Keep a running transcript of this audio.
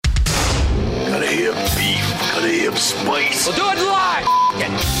of spice. We'll do it live.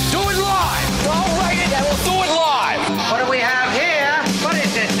 Do it live. I'll write it and we'll do it live. What do we have here? What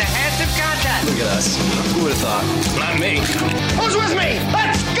is this? The handsome contest. Look at us. Who would have thought? Not me. Who's with me?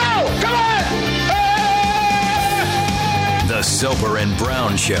 Let's go! Come on! The Soper and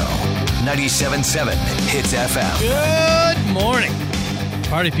Brown Show. 97.7 Hits FM. Good morning.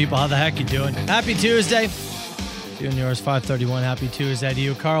 Party people, how the heck you doing? Happy Tuesday. You and yours, 531. Happy Tuesday to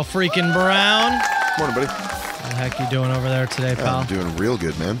you, Carl freaking Brown. Morning, buddy. How the heck you doing over there today, pal? I'm doing real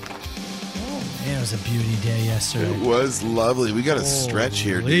good, man. Man, it was a beauty day yesterday. It was lovely. We got a stretch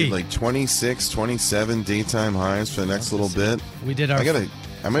here, Holy. dude. Like 26, 27 daytime highs for the next little bit. We did our...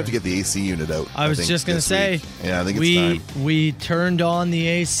 I might have to get the AC unit out. I was think, just going to this say, week. Yeah, I think it's time. We turned on the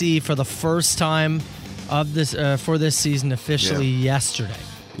AC for the first time of this for this season officially yesterday.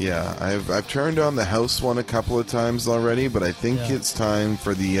 Yeah, I've turned on the house one a couple of times already, but I think it's time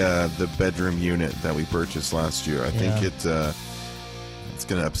for the bedroom unit that we purchased last year. I think it's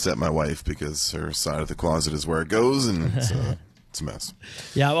going to upset my wife because her side of the closet is where it goes, and it's a mess.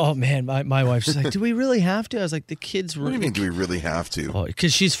 Yeah, oh man, my wife, she's like, do we really have to? I was like, the kids... What do you mean, do we really have to? Oh,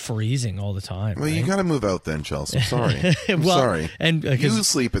 because she's freezing all the time. Well, right? you got to move out then, Chelsea. I'm sorry. I'm Well, sorry. And you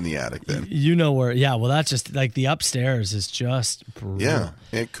sleep in the attic then. You know where... Yeah, well, that's just... Like, the upstairs is just brutal. Yeah,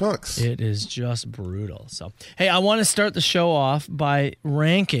 it cooks. It is just brutal. So, hey, I want to start the show off by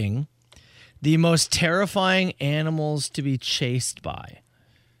ranking the most terrifying animals to be chased by.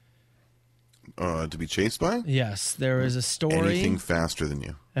 To be chased by? Yes, there is a story. Anything faster than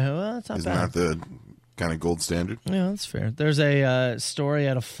you. Well, that's not Isn't bad. that the kind of gold standard? Yeah, that's fair. There's a story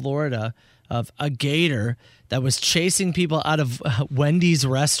out of Florida of a gator that was chasing people out of Wendy's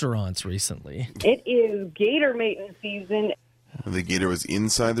restaurants recently. It is gator mating season. The gator was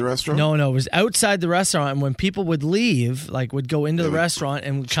inside the restaurant? No, it was outside the restaurant. And when people would leave, like would go into the restaurant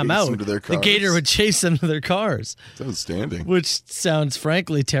and would come chase out, them to their the cars? gator would chase them to their cars. It's outstanding. Which sounds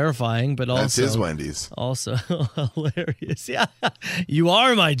frankly terrifying, but also... That's his Wendy's. Also hilarious. Yeah, you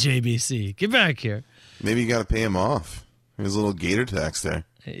are my JBC. Get back here. Maybe you got to pay him off. There's a little gator tax there.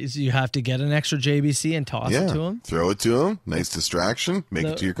 You have to get an extra JBC and toss it to him. Throw it to him. Nice distraction. Make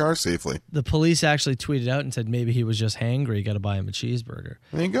it to your car safely. The police actually tweeted out and said maybe he was just hangry. You got to buy him a cheeseburger.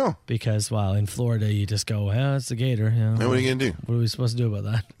 There you go. Because, well, in Florida, you just go, well, it's a gator. You know, Now what are you going to do? What are we supposed to do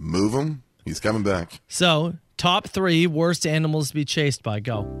about that? Move him. He's coming back. So, top 3 worst animals to be chased by.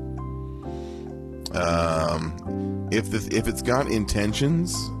 Go. If it's got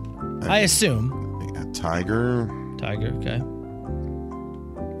intentions, I assume. A tiger. Tiger, okay.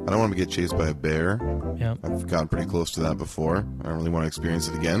 I don't want to get chased by a bear. Yeah. I've gotten pretty close to that before. I don't really want to experience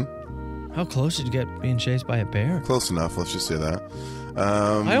it again. How close did you get being chased by a bear? Close enough, let's just say that.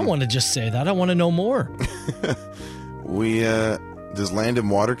 I don't want to just say that. I want to know more. Does land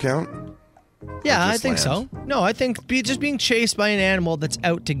and water count? Yeah, I just think land? so. No, I think just being chased by an animal that's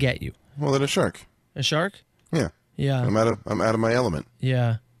out to get you. Well, then a shark. A shark? Yeah. Yeah. I'm out of my element.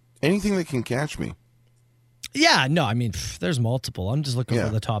 Yeah. Anything that can catch me. Yeah, no, I mean, there's multiple. I'm just looking for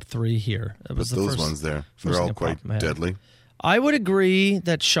the top 3 here. That was But the those first, ones there, first they're all thing that quite popped in my head. deadly. I would agree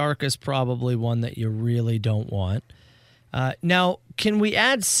that shark is probably one that you really don't want. Now, can we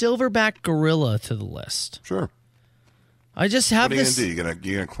add silverback gorilla to the list? Sure. I just have What are you this. gonna do?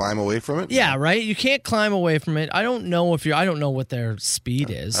 You gonna climb away from it? Yeah, right. You can't climb away from it. I don't know I don't know what their speed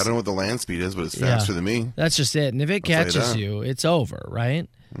is. I don't know what the land speed is, but it's faster than me. That's just it. And if it tell you catches that. you, it's over, right?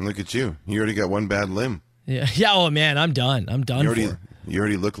 And look at you. You already got one bad limb. Yeah. Yeah. Oh man, I'm done. I'm done. You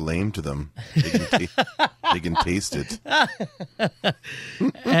already look lame to them. They can taste it.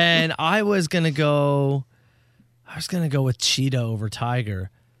 And I was gonna go with cheetah over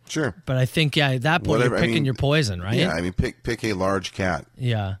tiger. Sure. But I think at that point you're picking your poison, right? Yeah, I mean pick a large cat.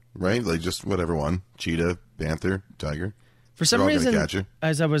 Yeah. Right? Like just whatever one. Cheetah, panther, tiger. For some They're all gonna reason, catch you.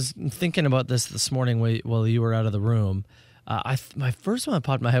 as I was thinking about this morning while you were out of the room, my first one that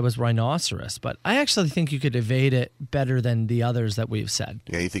popped in my head was rhinoceros, but I actually think you could evade it better than the others that we've said.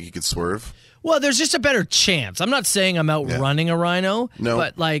 Yeah, you think you could swerve? Well, there's just a better chance. I'm not saying I'm out running a rhino,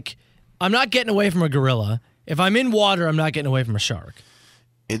 but like I'm not getting away from a gorilla. If I'm in water, I'm not getting away from a shark.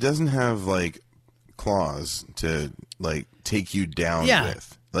 It doesn't have like claws to like take you down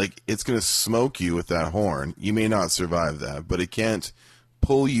with. Like it's gonna smoke you with that horn. You may not survive that, but it can't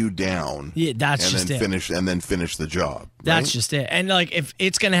pull you down. Yeah, that's and just then it. finish the job. That's right? just it. And like if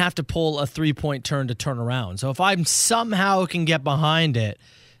it's gonna have to pull a 3-point turn to turn around. So if I somehow can get behind it,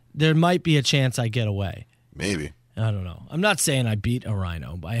 there might be a chance I get away. Maybe. I don't know. I'm not saying I beat a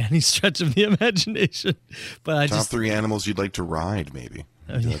rhino by any stretch of the imagination, but I Top 3 animals you'd like to ride, maybe.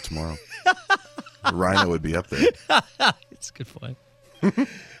 Oh, We'll do that tomorrow. The rhino would be up there. It's a good point.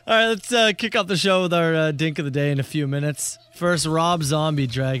 All right, let's kick off the show with our Dink of the Day in a few minutes. First, Rob Zombie,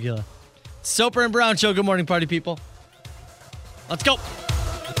 Dragula. Soper and Brown Show. Good morning, party people. Let's go.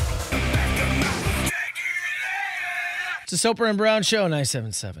 It's a Soper and Brown Show,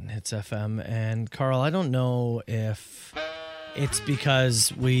 977 Hits FM. And Carl, I don't know if it's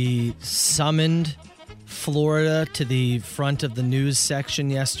because we summoned Florida to the front of the news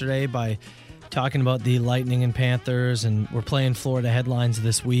section yesterday by talking about the Lightning and Panthers, and we're playing Florida headlines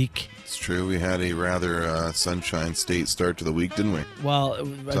this week. It's true. We had a rather sunshine state start to the week, didn't we? Well,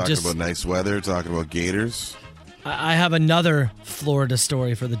 talking about nice weather, talking about Gators. I have another Florida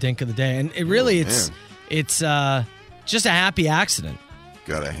story for the Dink of the Day, and it's just a happy accident.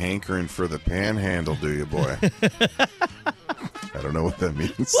 Got a hankering for the panhandle, do you, boy? I don't know what that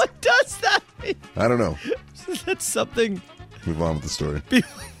means. What does that mean? I don't know. That's something. Move on with the story.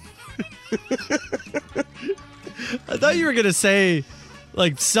 I thought you were going to say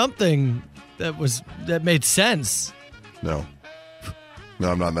like something that made sense. No,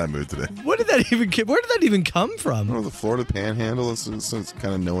 I'm not in that mood today. Where did that even come from? Oh, the Florida Panhandle is it's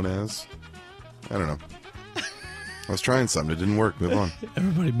kind of known as. I don't know. I was trying something. It didn't work. Move on.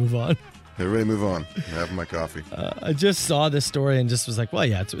 Everybody move on. Everybody move on. I'm having my coffee. I just saw this story and just was like, well,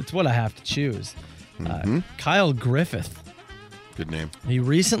 yeah, it's what I have to choose. Kyle Griffith. Good name. He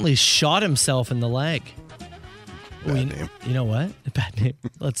recently shot himself in the leg. Bad name. You know what? Bad name.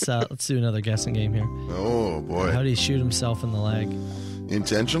 Let's do another guessing game here. Oh boy. How did he shoot himself in the leg?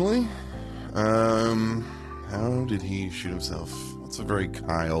 Intentionally? How did he shoot himself? That's a very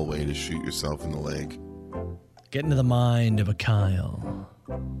Kyle way to shoot yourself in the leg. Get into the mind of a Kyle.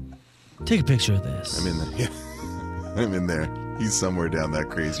 Take a picture of this. I'm in there. Yeah. I'm in there. He's somewhere down that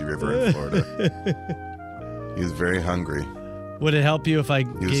crazy river in Florida. He was very hungry. Would it help you if I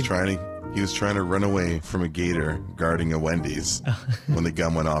He was trying to run away from a gator guarding a Wendy's when the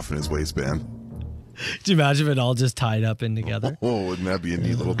gun went off in his waistband. Do you imagine if it all just tied up in together? Oh, wouldn't that be a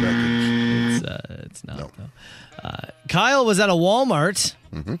neat little package? It's not, though. Kyle was at a Walmart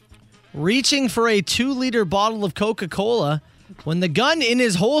reaching for a 2-liter bottle of Coca-Cola when the gun in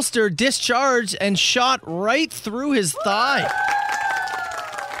his holster discharged and shot right through his thigh.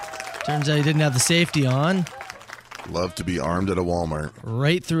 Turns out he didn't have the safety on. Love to be armed at a Walmart.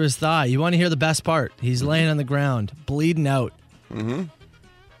 Right through his thigh. You want to hear the best part? He's laying on the ground, bleeding out. Mm-hmm.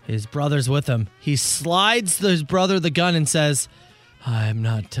 His brother's with him. He slides his brother the gun and says, I don't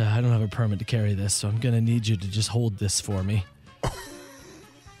have a permit to carry this, so I'm going to need you to just hold this for me.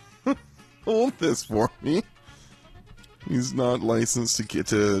 Hold this for me? He's not licensed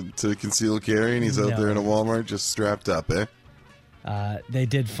to conceal carry, and he's out there in a Walmart just strapped up, eh? They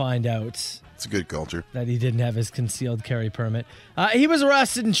did find out. It's a good culture. That he didn't have his concealed carry permit. He was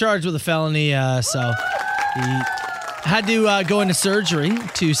arrested and charged with a felony, so he had to go into surgery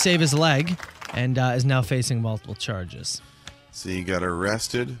to save his leg and is now facing multiple charges. So you got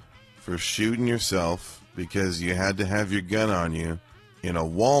arrested for shooting yourself because you had to have your gun on you in a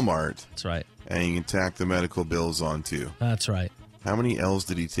Walmart. That's right. And you can tack the medical bills on too. That's right. How many L's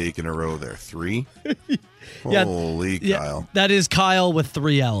did he take in a row there? 3? Yeah, Holy Kyle. That is Kyle with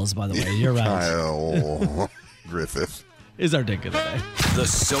 3 L's, by the way. You're right. Kyle Griffith. Is our Dink of the Day. The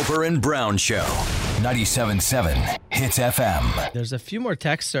Soper and Brown Show. 97.7 Hits FM. There's a few more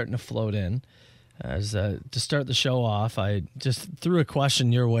texts starting to float in. As to start the show off, I just threw a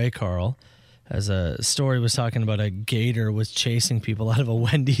question your way, Carl. As a story was talking about a gator was chasing people out of a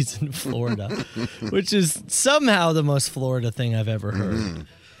Wendy's in Florida, which is somehow the most Florida thing I've ever heard.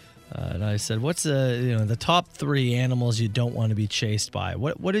 And I said, "What's the top 3 animals you don't want to be chased by?"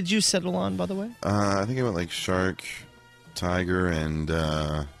 What did you settle on, by the way? I think I went like shark, tiger, and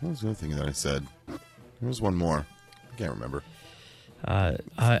what was the other thing that I said? There was one more. I can't remember. Bear.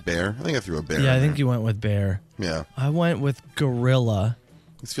 I think I threw a bear. Yeah, I think you went with bear. Yeah. I went with gorilla.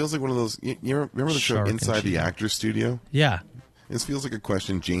 This feels like one of those. You remember the show Inside the Actors Studio? Yeah. This feels like a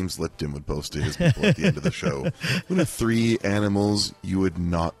question James Lipton would pose to his people at the end of the show. What are 3 animals you would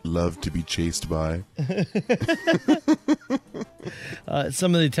not love to be chased by?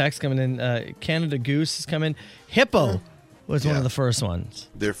 Some of the texts coming in. Canada Goose is coming. Hippo was one of the first ones.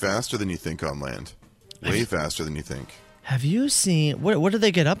 They're faster than you think on land. Way faster than you think. Have you seen what do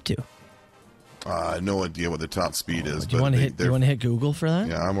they get up to? No idea what the top speed is. Do you want to hit Google for that?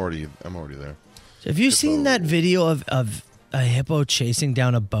 Yeah, I'm already there. Have you seen that video of a hippo chasing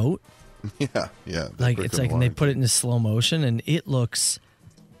down a boat? Yeah. Like it's like they put it into slow motion and it looks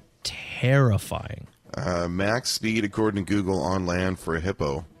terrifying. Max speed according to Google on land for a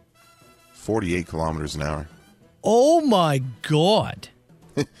hippo, 48 kilometers an hour. Oh my God.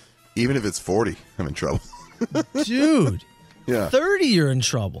 Even if it's 40, I'm in trouble. Dude. Yeah. 30, you're in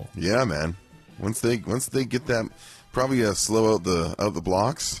trouble. Yeah, man. Once they get that, probably slow out the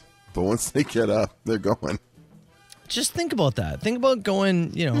blocks. But once they get up, they're going. Just think about that. Think about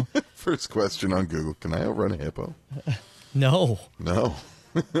going, First question on Google, can I outrun a hippo? No. No.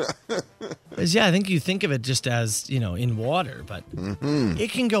 Yeah, I think you think of it just as, in water, but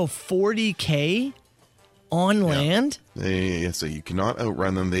it can go 40K on land. So you cannot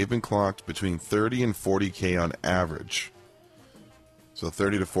outrun them. They've been clocked between 30 and 40K on average. So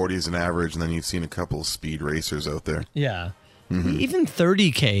 30 to 40 is an average, and then you've seen a couple of speed racers out there. Yeah. Even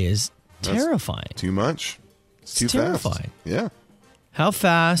 30K is terrifying. Too much. It's too terrifying. Fast. Yeah. How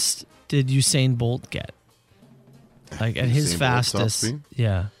fast did Usain Bolt get? Like at his fastest.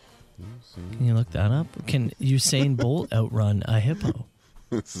 Yeah. Can you look that up? Can Usain Bolt outrun a hippo?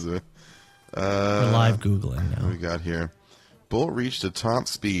 This is We're live Googling now. What do we got here? Bolt reached a top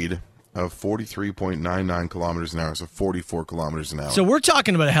speed of 43.99 kilometers an hour, so 44 kilometers an hour. So we're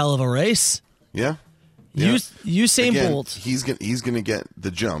talking about a hell of a race. Yeah. Usain Bolt. He's gonna get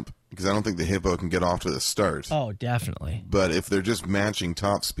the jump because I don't think the hippo can get off to the start. Oh, definitely. But if they're just matching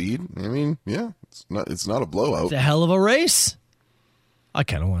top speed, I mean, yeah, it's not a blowout. It's a hell of a race. I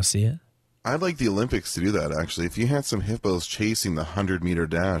kind of want to see it. I'd like the Olympics to do that, actually. If you had some hippos chasing the 100-meter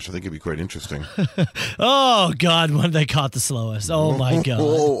dash, I think it'd be quite interesting. Oh, God, when they caught the slowest. Oh, my God.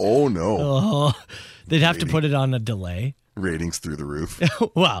 Oh no. Oh, they'd have to put it on a delay. Ratings through the roof.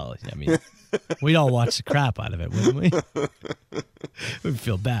 Well, I mean, we'd all watch the crap out of it, wouldn't we? We'd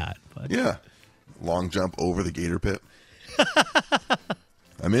feel bad. But. Yeah. Long jump over the gator pit.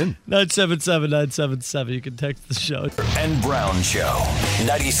 I'm in. 977-977. You can text the show. And Brown Show.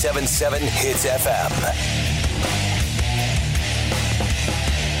 97.7 Hits FM.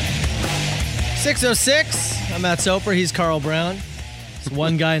 6:06. I'm Matt Soper. He's Carl Brown. There's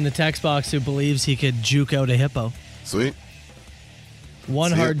one guy in the text box who believes he could juke out a hippo. Sweet.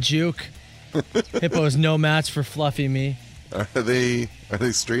 One hard juke. Hippo is no match for Fluffy me. Are they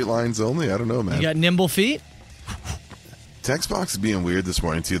straight lines only? I don't know, man. You got nimble feet? Text box is being weird this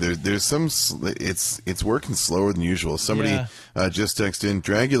morning too. There's some. It's working slower than usual. Somebody just texted in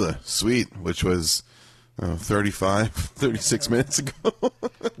Dragula, sweet, which was 36 minutes ago.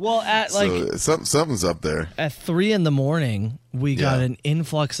 Well, at something's up there. At 3 a.m, we got an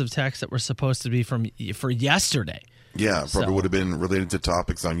influx of texts that were supposed to be for yesterday. Yeah, probably would have been related to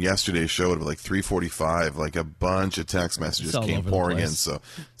topics on yesterday's show at like 3:45. Like a bunch of text messages came pouring in. So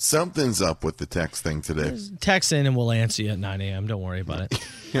something's up with the text thing today. Text in and we'll answer you at 9 a.m. Don't worry about it.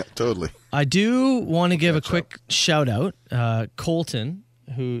 Yeah, totally. I do want to give a quick shout out. Colton,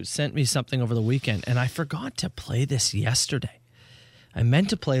 who sent me something over the weekend, and I forgot to play this yesterday. I meant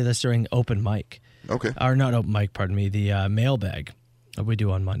to play this during open mic. Okay. Or not open mic, pardon me, the mailbag that we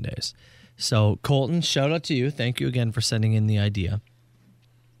do on Mondays. So, Colton, shout out to you. Thank you again for sending in the idea.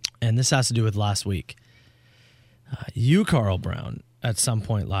 And this has to do with last week. You, Carl Brown, at some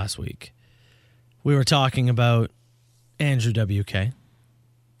point last week, we were talking about Andrew WK.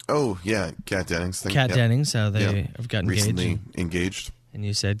 Oh, yeah, Kat Dennings thing. Kat Dennings, how they have gotten recently engaged. And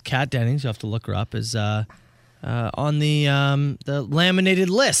you said Kat Dennings, you have to look her up, is on the laminated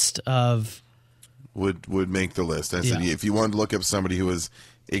list of... Would make the list. I said, if you wanted to look up somebody who was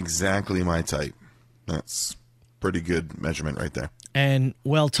exactly my type, that's pretty good measurement right there. And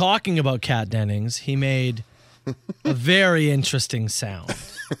while talking about Kat Dennings, he made a very interesting sound.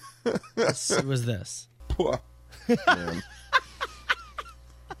 It was this. What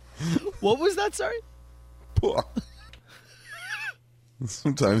was that, sorry?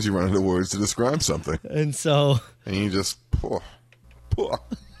 Sometimes you run out of words to describe something. And you just,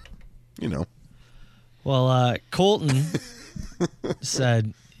 you know. Well, Colton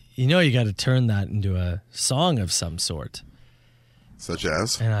said, you got to turn that into a song of some sort. Such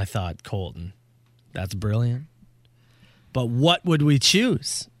as? And I thought, Colton, that's brilliant. But what would we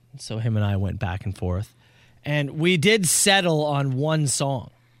choose? So him and I went back and forth. And we did settle on one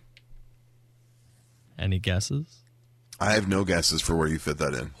song. Any guesses? I have no guesses for where you fit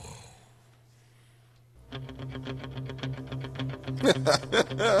that in.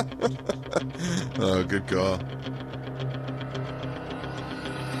 Oh, good call.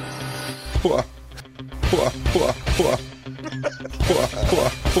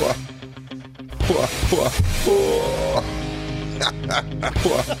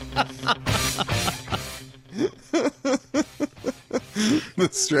 The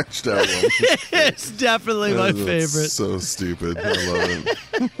stretched out one. It's definitely my favorite. So stupid. I love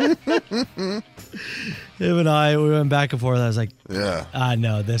it. Him and we went back and forth. I was like, yeah.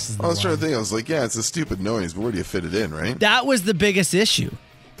 No, this is the I was trying to think. I was like, yeah, it's a stupid noise, but where do you fit it in, right? That was the biggest issue,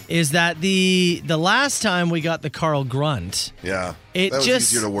 is that the last time we got the Carl Grunt, Yeah. It that was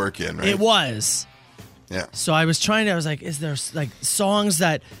just- easier to work in, right? it was. Yeah. So I was like, is there like songs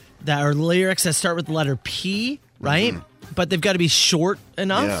that are lyrics that start with the letter P, right? But they've got to be short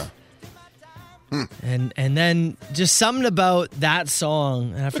enough. Yeah. And then just something about that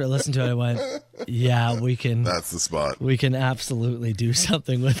song. After I listened to it, I went, yeah, we can. That's the spot. We can absolutely do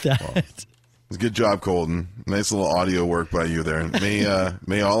something with that. Good job, Colton. Nice little audio work by you there. And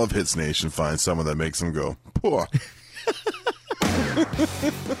may all of Hits Nation find someone that makes them go, poor.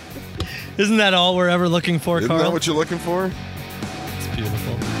 Isn't that all we're ever looking for, Isn't Carl? that what you're looking for? It's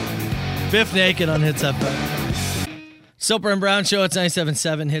beautiful. Biff Naked on Hits FM. Soper and Brown Show, it's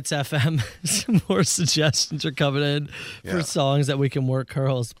 97.7 Hits FM. Some more suggestions are coming in for songs that we can work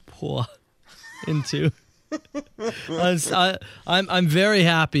Carl's poor into. I'm very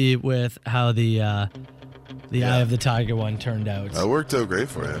happy with how the Eye of the Tiger one turned out. That worked out great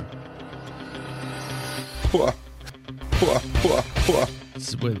for you. Poor. Poor, poor, poor.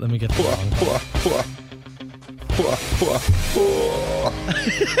 Wait, let me get the song.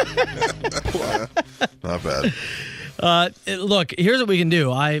 Not bad. Look, here's what we can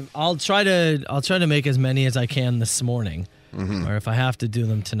do. I'll try to make as many as I can this morning, or if I have to do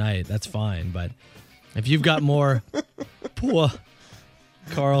them tonight, that's fine. But if you've got more poor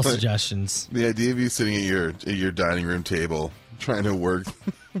Carl suggestions, The idea of you sitting at your dining room table trying to work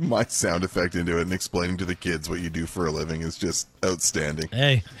my sound effect into it and explaining to the kids what you do for a living is just outstanding.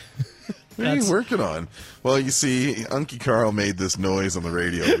 hey, What are you working on? Well, you see, Unky Carl made this noise on the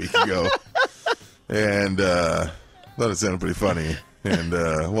radio a week ago, and thought it sounded pretty funny. And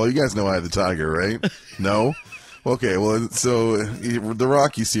well, you guys know Eye of the Tiger, right? No. Okay, well, so the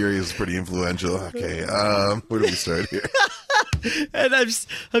Rocky series is pretty influential. Okay, where do we start here? and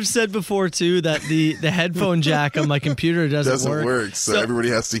I've said before too that the headphone jack on my computer doesn't work. So everybody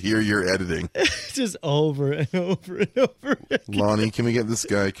has to hear your editing. Just over and over and over again. Lonnie, can we get this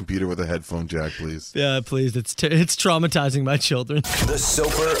guy a computer with a headphone jack, please? Yeah, please. It's traumatizing my children. The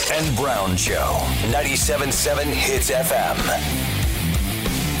Soper and Brown Show. 97.7 Hits FM.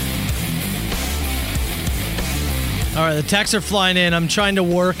 All right, the texts are flying in. I'm trying to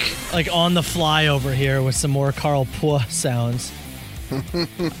work like on the fly over here with some more Carl Poor sounds.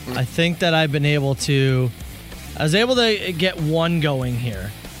 I think that I was able to get one going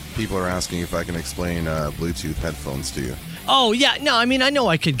here. People are asking if I can explain Bluetooth headphones to you. Oh, yeah. No, I mean, I know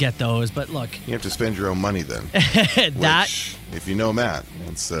I could get those, but look. You have to spend your own money then. Which, if you know Matt,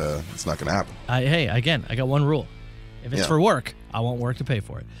 it's not going to happen. Hey, again, I got one rule. If it's Yeah. for work, I want work to pay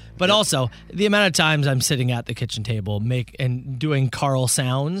for it. But also, the amount of times I'm sitting at the kitchen table and doing Carl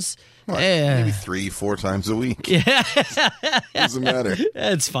sounds. Maybe 3-4 times a week. Yeah. Doesn't matter.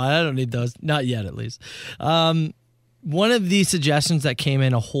 It's fine. I don't need those. Not yet, at least. One of the suggestions that came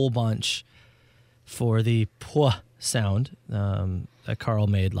in a whole bunch for the poor sound that Carl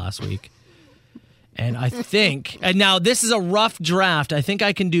made last week. And I think, and now this is a rough draft. I think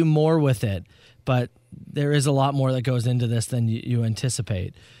I can do more with it, but there is a lot more that goes into this than you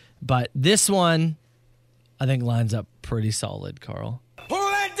anticipate. But this one, I think, lines up pretty solid, Carl. Who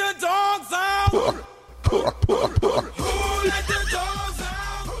let the dogs out? Who let the dogs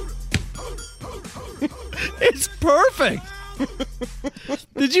out? It's perfect.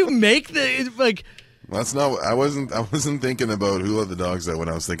 Did you make the like? That's not. I wasn't thinking about Who Let the Dogs Out when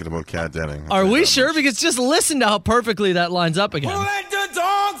I was thinking about Kat Denning. Are we sure? Because just listen to how perfectly that lines up Who again. let the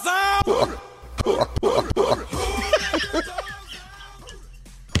dogs out?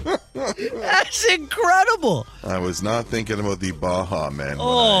 That's incredible. I was not thinking about the Baja Man when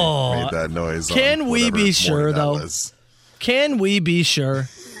Oh, I made that noise. can on we whatever be sure, morning that though? was. Can we be sure?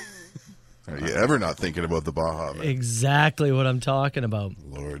 Are you ever not thinking about the Baja Man? Exactly what I'm talking about.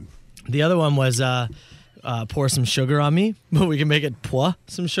 Lord. The other one was pour some sugar on me, but we can make it pour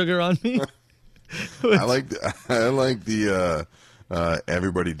some sugar on me. I like the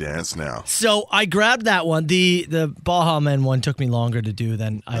Everybody Dance Now. So I grabbed that one. The Baja Men one took me longer to do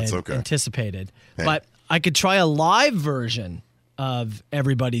than I That's had okay. anticipated. Hey. But I could try a live version of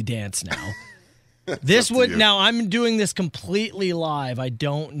Everybody Dance Now. This up to would you. now I'm doing this completely live. I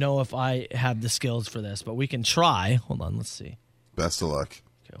don't know if I have the skills for this, but we can try. Hold on, let's see. Best of luck.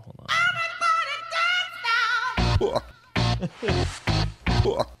 Okay, hold on.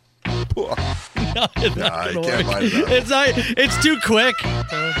 No, it's not I gonna can't work. find that. It's not. It's too quick.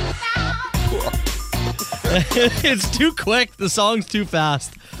 It's too quick. The song's too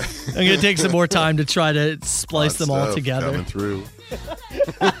fast. I'm gonna take some more time to try to splice Hot them all stuff together. Coming through.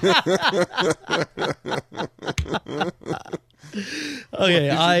 Okay,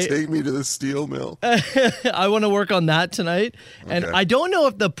 Okay, take me to the steel mill. I want to work on that tonight, and Okay. I don't know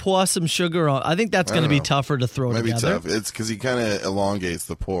if the pour some sugar on. I think that's going to be tougher to throw Might be together. tough. It's because he kind of elongates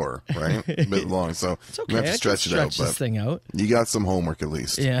the pour, right? A bit long, so It's okay. you have to I can stretch it out. this But thing out. you got some homework at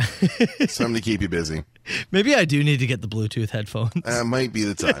least. Yeah, Something to keep you busy. maybe I do need to get the Bluetooth headphones. Might be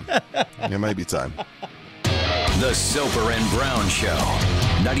the time. It might be time. The Soper and Brown Show.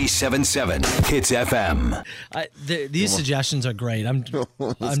 97.7 Hits FM. These suggestions are great. I'm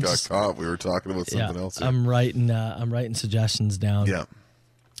This got just- caught. We were talking about something else. Here. I'm writing suggestions down. Yeah.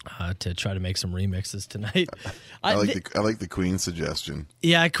 To try to make some remixes tonight. I like the Queen suggestion.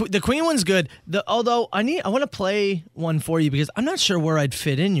 Yeah, the Queen one's good. Although I want to play one for you because I'm not sure where I'd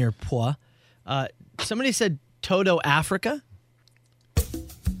fit in your pois. Somebody said Toto Africa.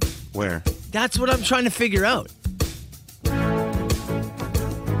 Where? That's what I'm trying to figure out.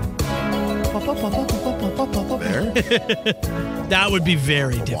 There? That would be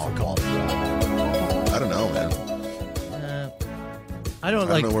very difficult. I don't know, man. I don't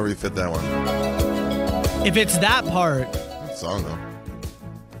I don't know where we fit that one. if it's that part. Good song though.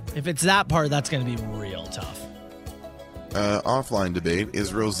 If it's that part, that's going to be real tough. Offline debate: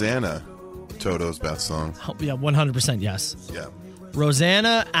 is Rosanna Toto's best song? Oh, yeah, 100% yes. Yeah.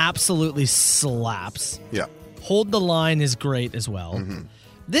 Rosanna absolutely slaps. Yeah. Hold the Line is great as well.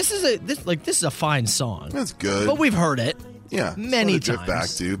 This is a fine song. That's good. But we've heard it. Yeah. many it's what to drift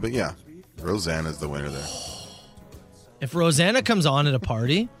times. back to, but yeah, Rosanna's the winner there. If Rosanna comes on at a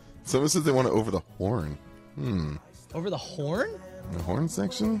party, Someone says they want it over the horn. over the horn? The horn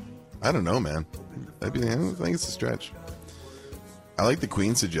section? I don't know, man. I think it's a stretch. I like the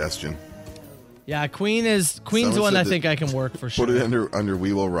Queen suggestion. Yeah, Queen's Someone one said I that- think I can work for sure. Put it under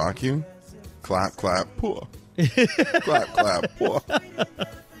We Will Rock You. Clap, clap, poor. Clap, clap, poor.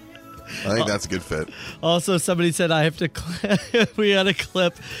 I think that's a good fit. Also, somebody said I have to. We had a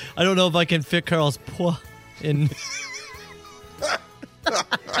clip. I don't know if I can fit Carl's pois in.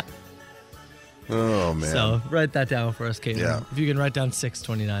 Oh, man. So write that down for us, Caitlin. Yeah. If you can write down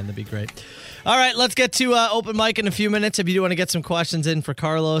 629, that'd be great. All right, let's get to open mic in a few minutes. If you do want to get some questions in for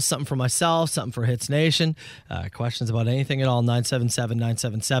Carlos, something for myself, something for Hits Nation, questions about anything at all,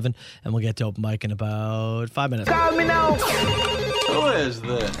 977-977, and we'll get to open mic in about 5 minutes. Call me now. Who is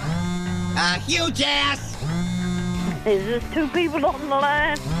this? Huge ass. Is this two people on the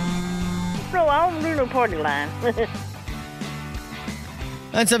line? No, I don't do no party line.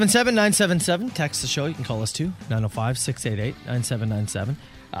 977-977. Text the show. You can call us too. 905-688-9797.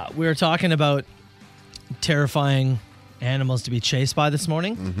 We were talking about terrifying animals to be chased by this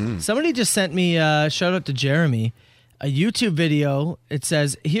morning. Somebody just sent me, shout out to Jeremy, a YouTube video. It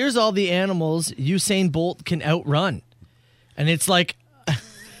says, here's all the animals Usain Bolt can outrun. And it's like a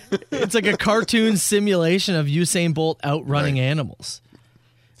cartoon simulation of Usain Bolt outrunning animals.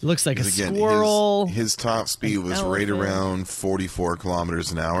 It looks like a Again, squirrel. his top speed was right elephant. around 44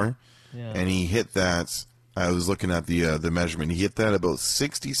 kilometers an hour. Yeah. And he hit that. I was looking at the measurement. He hit that about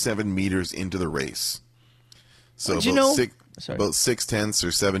 67 meters into the race. So Did you about know- six, Sorry. about 6/10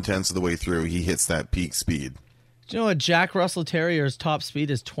 or 7/10 of the way through, he hits that peak speed. Do you know what Jack Russell Terrier's top speed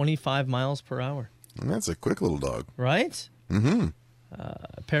is 25 miles per hour? And that's a quick little dog. Right? Mm-hmm.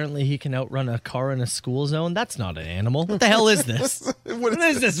 Apparently he can outrun a car in a school zone. That's not an animal. What the hell is this? What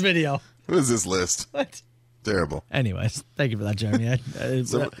is this video? What is this list? What? Terrible. Anyways, thank you for that, Jeremy.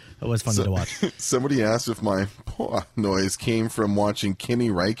 That was funny to watch. Somebody asked if my paw noise came from watching Kimi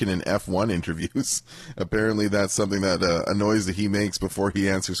Räikkönen F1 interviews. Apparently, that's something that a noise that he makes before he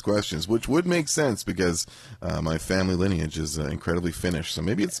answers questions, which would make sense because my family lineage is incredibly Finnish. So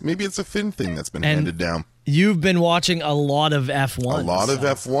maybe it's a Finn thing that's been handed down. You've been watching a lot of F1. A lot of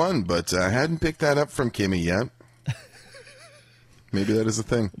F1, but I hadn't picked that up from Kimi yet. Maybe that is a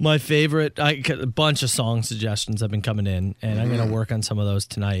thing. My favorite, a bunch of song suggestions have been coming in, and I'm going to work on some of those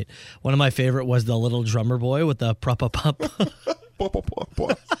tonight. One of my favorite was the little drummer boy with the prup-a-pup.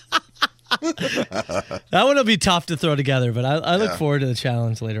 That one will be tough to throw together, but I look forward to the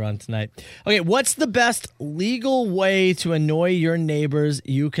challenge later on tonight. Okay, what's the best legal way to annoy your neighbors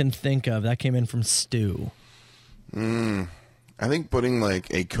you can think of? That came in from Stu. I think putting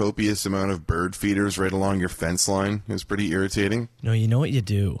like a copious amount of bird feeders right along your fence line is pretty irritating. No, you know what you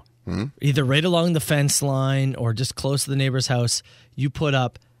do? Either right along the fence line or just close to the neighbor's house, you put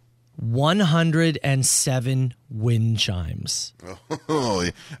up 107 wind chimes. Oh,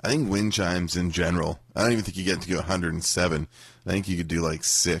 I think wind chimes in general. I don't even think you get to go 107. I think you could do like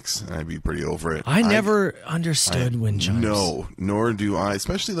 6, and I'd be pretty over it. I never understood wind chimes. No, nor do I.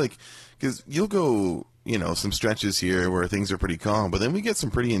 Especially like because you'll go some stretches here where things are pretty calm, but then we get some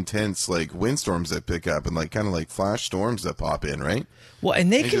pretty intense like windstorms that pick up and like kind of like flash storms that pop in, right? Well,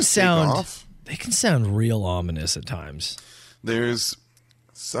 and they can just take off. sound real ominous at times. There's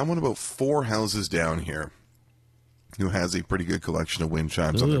someone about 4 houses down here who has a pretty good collection of wind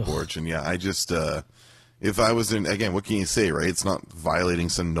chimes on their porch, and yeah, I just if I was in, again, what can you say, right? It's not violating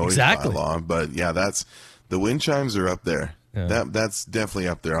some noise bylaw, but yeah, the wind chimes are up there. Yeah. That's definitely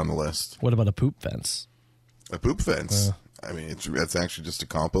up there on the list. What about a poop fence? A poop fence. I mean, it's actually just a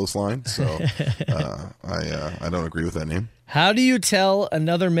compost line, so I don't agree with that name. How do you tell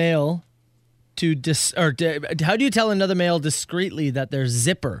another male how do you tell another male discreetly that their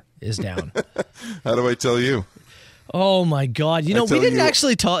zipper is down? How do I tell you? Oh my God! We didn't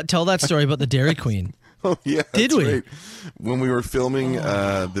actually tell that story about the Dairy Queen. Oh yeah, did we? Right. When we were filming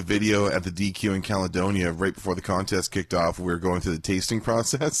the video at the DQ in Caledonia, right before the contest kicked off, we were going through the tasting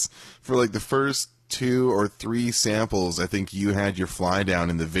process for like the first 2 or 3 samples. I think you had your fly down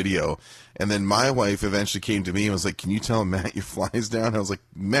in the video, and then my wife eventually came to me and was like, "Can you tell Matt your fly's down?" I was like,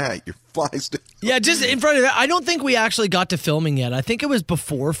 "Matt, your fly's down." Yeah, just in front of it. I don't think we actually got to filming yet. I think it was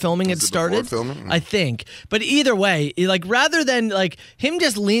before filming had started. Before filming? I think, but either way, like rather than like him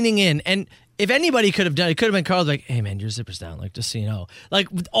just leaning in and. If anybody could have done it, could have been Carl, like, "Hey, man, your zipper's down, like, just so you know." Like,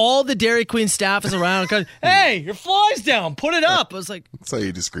 with all the Dairy Queen staff is around, "Hey, your fly's down, put it up." I was like... That's how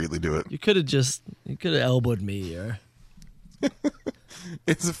you discreetly do it. You could have elbowed me, or...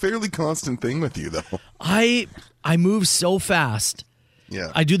 It's a fairly constant thing with you, though. I move so fast.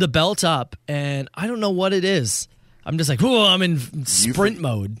 Yeah. I do the belt up, and I don't know what it is. I'm just like, "Whoa, I'm in sprint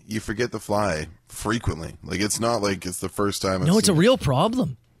mode." You forget the fly frequently. Like, it's not like it's the first time. No, it's a real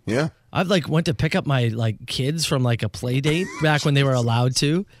problem. Yeah. I've went to pick up my kids from a play date back when they were allowed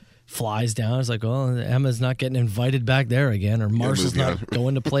to. Flies down. I was like, well, Emma's not getting invited back there again, or Marcia's not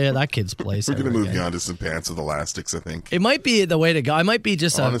going to play at that kid's place. We're going to move you on to some pants with elastics, I think. It might be the way to go. I might be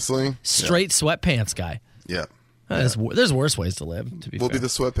just honestly a straight sweatpants guy. Yeah. There's worse ways to live, to be fair. We'll be the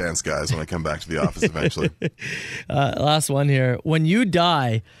sweatpants guys when I come back to the office eventually. Last one here. When you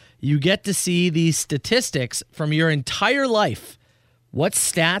die, you get to see the statistics from your entire life. What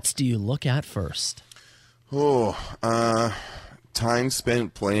stats do you look at first? Time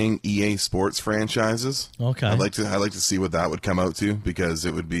spent playing EA Sports franchises. Okay. I'd like to see what that would come out to, because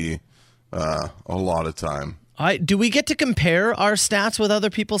it would be a lot of time. Do we get to compare our stats with other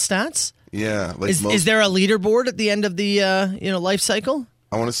people's stats? Yeah. Is there a leaderboard at the end of the life cycle?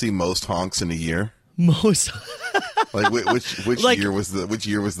 I want to see most honks in a year. Most. Which year was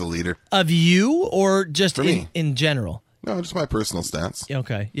the leader? Of you, or just For me. in general? No, just my personal stats.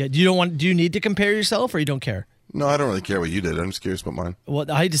 Okay. Yeah. Do you need to compare yourself, or you don't care? No, I don't really care what you did. I'm just curious about mine. Well,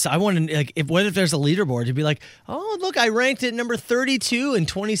 I want to what if there's a leaderboard? You'd be like, "Oh, look, I ranked at number 32 in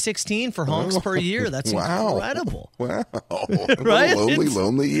 2016 for honks per year. That's incredible." Wow. Right?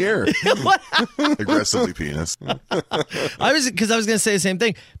 Lonely year. Aggressively penis. I was going to say the same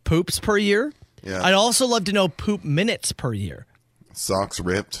thing. Poops per year. Yeah. I'd also love to know poop minutes per year. Socks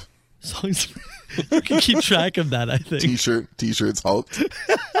ripped. You can keep track of that, I think. T-shirts hulked.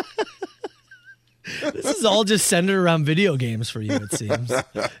 This is all just centered around video games for you, it seems.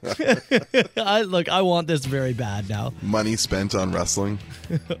 I want this very bad now. Money spent on wrestling.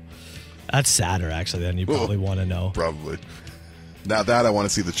 That's sadder, actually, than you probably want to know. Probably. Now that I want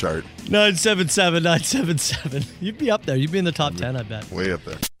to see the chart. 977. You'd be up there. You'd be in the top 10, I bet. Way up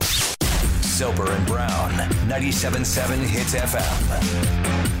there. Soper and Brown, 97.7 Hits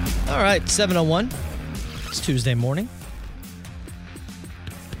FM. All right, 7:01. It's Tuesday morning.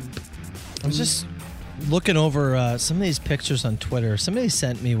 I was just looking over some of these pictures on Twitter. Somebody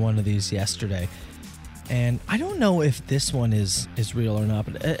sent me one of these yesterday, and I don't know if this one is real or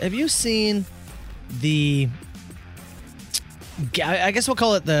not, but have you seen the, I guess we'll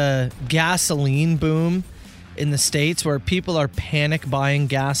call it the gasoline boom in the States, where people are panic buying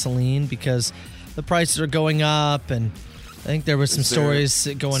gasoline because the prices are going up, and I think there was some stories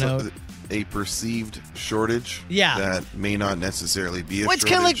going out. A perceived shortage, that may not necessarily be a shortage. It's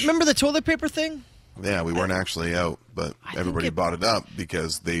kind of like, remember the toilet paper thing? Yeah, we weren't actually out, but everybody bought it up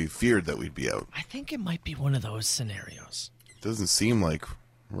because they feared that we'd be out. I think it might be one of those scenarios. It doesn't seem like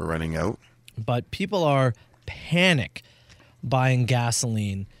we're running out. But people are panic buying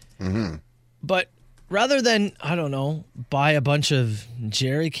gasoline. Mm-hmm. But rather than, I don't know, buy a bunch of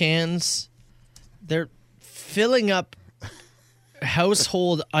jerry cans, they're filling up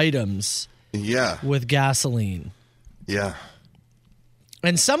household items with gasoline. Yeah.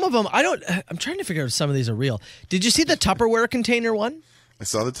 And some of them, I'm trying to figure out if some of these are real. Did you see the Tupperware container one? I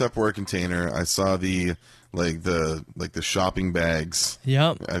saw the Tupperware container. I saw the shopping bags.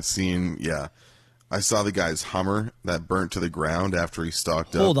 Yeah. I've seen, I saw the guy's Hummer that burnt to the ground after he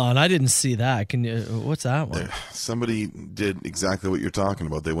stocked up. Hold on, I didn't see that. Can you? What's that one? Somebody did exactly what you're talking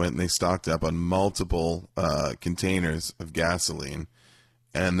about. They went and they stocked up on multiple containers of gasoline,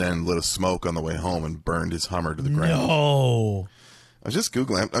 and then lit a smoke on the way home and burned his Hummer to the ground. No. I was just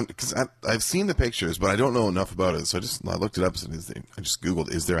Googling, because I've seen the pictures, but I don't know enough about it. So I looked it up. I just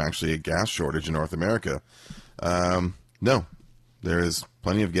Googled, is there actually a gas shortage in North America? No, there is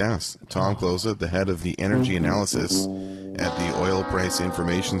plenty of gas. Tom Closa, the head of the energy analysis at the Oil Price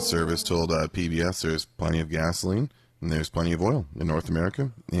Information Service, told PBS there's plenty of gasoline and there's plenty of oil in North America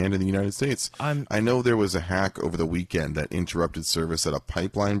and in the United States. I know there was a hack over the weekend that interrupted service at a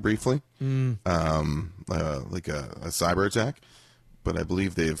pipeline briefly, like a cyber attack. But I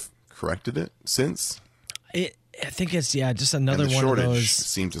believe they've corrected it since. I think it's just another and the one shortage of those.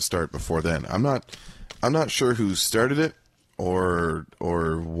 Seemed to start before then. I'm not sure who started it or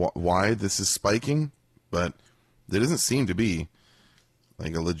why this is spiking, but there doesn't seem to be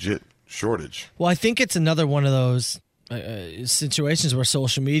like a legit shortage. Well, I think it's another one of those situations where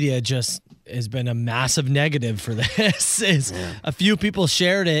social media just has been a massive negative for this. A few people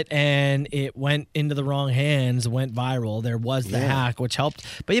shared it and it went into the wrong hands, went viral. There was the hack, which helped.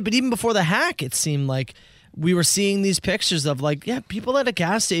 But even before the hack, it seemed like we were seeing these pictures of people at a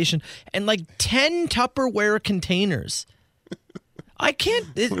gas station and 10 Tupperware containers. I can't.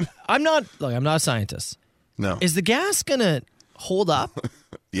 I'm not a scientist. No. Is the gas gonna hold up?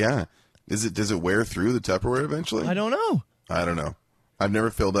 Yeah. Does it wear through the Tupperware eventually? I don't know. I don't know. I've never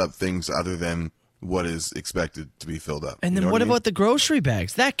filled up things other than what is expected to be filled up. And then what about the grocery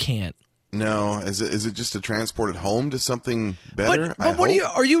bags? That can't. No. Is it just to transport it home to something better? But what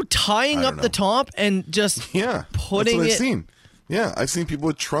are you tying up the top and just putting that's what it? I've seen. Yeah, I've seen people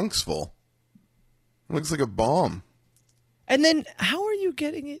with trunks full. It looks like a bomb. And then how are you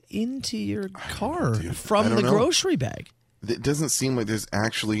getting it into your car from the grocery bag? It doesn't seem like there's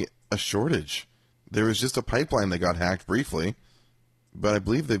actually a shortage. There was just a pipeline that got hacked briefly, but I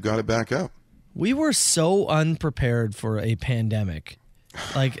believe they've got it back up. We were so unprepared for a pandemic.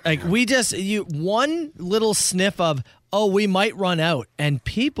 We just one little sniff of we might run out, and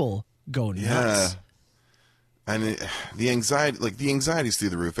people go nuts. Yeah, and the anxiety's through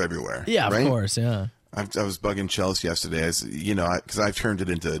the roof everywhere. Yeah, right? Of course. Yeah. I was bugging Chelsea yesterday, because I've turned it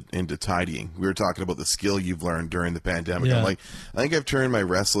into tidying. We were talking about the skill you've learned during the pandemic. Yeah. I'm like, I think I've turned my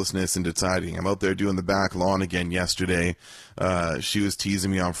restlessness into tidying. I'm out there doing the back lawn again yesterday. She was teasing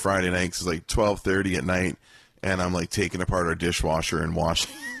me on Friday night because it's 12:30 at night, and I'm taking apart our dishwasher and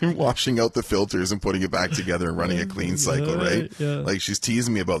washing out the filters and putting it back together and running a clean cycle, right? Yeah. She's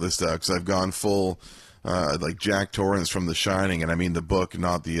teasing me about this stuff because I've gone full. Jack Torrance from The Shining, and I mean the book,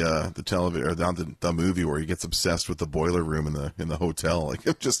 not the television or not the movie where he gets obsessed with the boiler room in the hotel.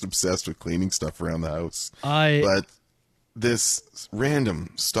 I'm just obsessed with cleaning stuff around the house. But this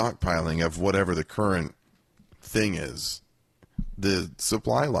random stockpiling of whatever the current thing is, the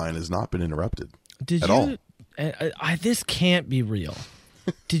supply line has not been interrupted at all. This can't be real.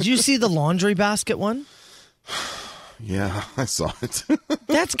 Did you see the laundry basket one? Yeah, I saw it.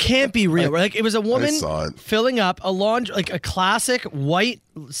 That can't be real. It was a woman filling up a a classic white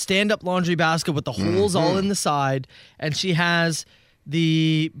stand-up laundry basket with the holes all in the side, and she has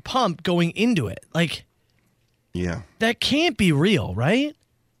the pump going into it. Yeah. That can't be real, right?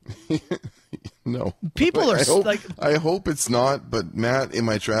 No. People are I hope it's not, but Matt, in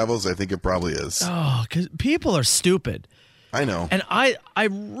my travels, I think it probably is. Oh, because people are stupid. I know. And I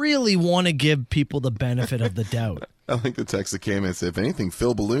really want to give people the benefit of the doubt. I like the text that came in. If anything,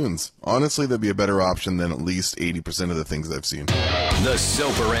 fill balloons. Honestly, that'd be a better option than at least 80% of the things I've seen. The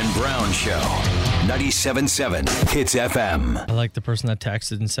Soper and Brown Show. 97.7 Hits FM. I like the person that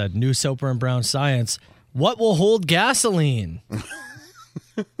texted and said, new Soper and Brown science. What will hold gasoline?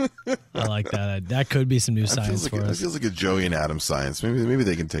 I like that. That could be some new science for us. It feels like a Joey and Adam science. Maybe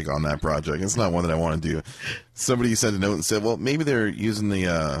they can take on that project. It's not one that I want to do. Somebody sent a note and said, well, maybe they're using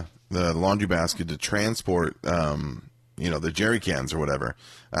the laundry basket to transport, the jerry cans or whatever.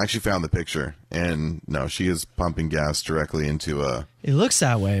 I actually found the picture, and no, she is pumping gas directly into It looks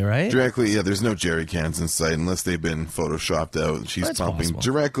that way, right? Directly, yeah. There's no jerry cans in sight unless they've been photoshopped out. She's pumping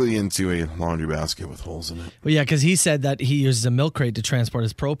directly into a laundry basket with holes in it. Well, yeah, because he said that he uses a milk crate to transport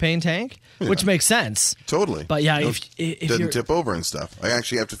his propane tank, which makes sense. Totally. But yeah, if doesn't tip over and stuff. I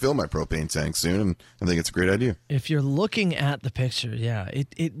actually have to fill my propane tank soon, and I think it's a great idea. If you're looking at the picture, yeah,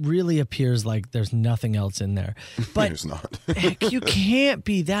 it really appears like there's nothing else in there. But there's not. You can't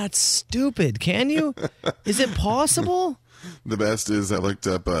be that stupid, can you? Is it possible? The best is I looked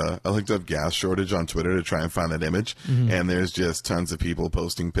up gas shortage on Twitter to try and find that image, and there's just tons of people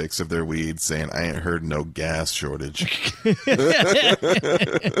posting pics of their weed saying, "I ain't heard no gas shortage," which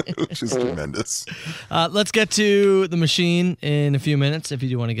is tremendous. Let's get to the machine in a few minutes. If you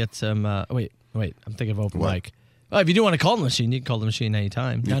do want to get some, wait, I'm thinking of open mic. Oh, if you do want to call the machine, you can call the machine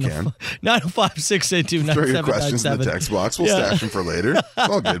anytime. You can. 905-682-9797. Throw your questions in the text box. We'll stash them for later. It's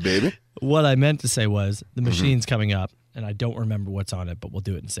all good, baby. What I meant to say was the machine's coming up, and I don't remember what's on it, but we'll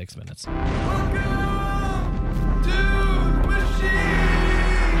do it in 6 minutes. Welcome to the machine.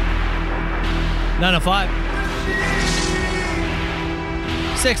 905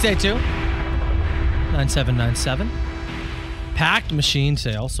 682 9797. Packed machine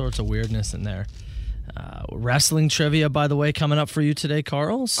today, all sorts of weirdness in there. Wrestling trivia, by the way, coming up for you today,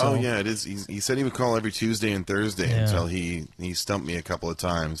 Carl. So. Oh, yeah, it is. He said he would call every Tuesday and Thursday until he stumped me a couple of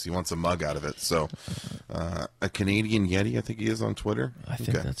times. He wants a mug out of it. So, a Canadian Yeti, I think he is on Twitter. I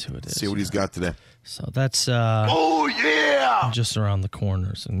think that's who it is. See what he's got today. So that's Oh, yeah. just around the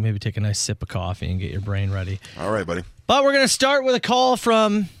corner. So maybe take a nice sip of coffee and get your brain ready. All right, buddy. But we're going to start with a call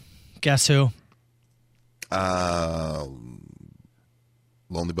from, guess who?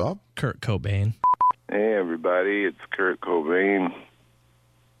 Lonely Bob? Kurt Cobain. Hey, everybody, it's Kurt Cobain.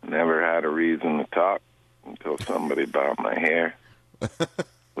 Never had a reason to talk until somebody bought my hair.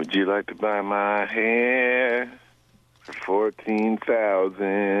 Would you like to buy my hair for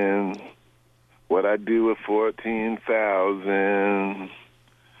 $14,000? What I do with $14,000?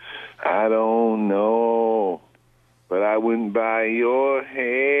 I don't know, but I wouldn't buy your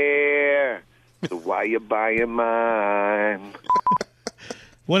hair. So why you buying mine?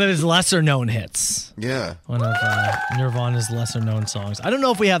 One of his lesser-known hits. Yeah. One of Nirvana's lesser-known songs. I don't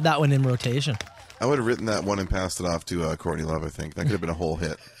know if we have that one in rotation. I would have written that one and passed it off to Courtney Love, I think. That could have been a whole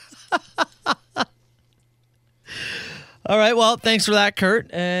hit. All right, well, thanks for that,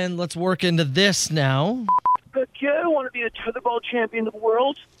 Kurt. And let's work into this now. Okay, I want to be a tetherball champion of the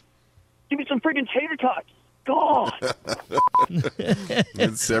world. Give me some friggin' tater tots. God.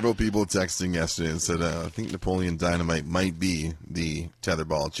 Had several people texting yesterday and said, I think Napoleon Dynamite might be the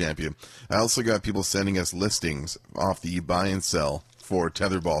tetherball champion. I also got people sending us listings off the buy and sell for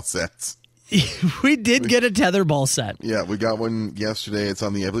tetherball sets. We did get a tetherball set. Yeah, we got one yesterday. It's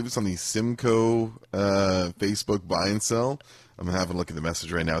on I believe it's on the Simcoe Facebook buy and sell. I'm having a look at the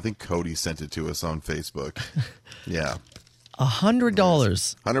message right now. I think Cody sent it to us on Facebook. Yeah. $100.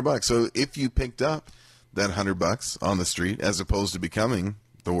 $100. So if you picked up that $100 on the street, as opposed to becoming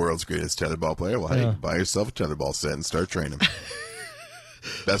the world's greatest tetherball player, well, hey, buy yourself a tetherball set and start training.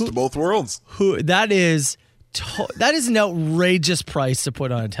 Best of both worlds. That is an outrageous price to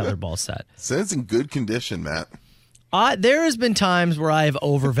put on a tetherball set. So it's in good condition, Matt. There has been times where I've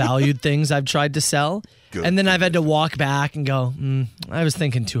overvalued things I've tried to sell, and then I've had to walk back and go, I was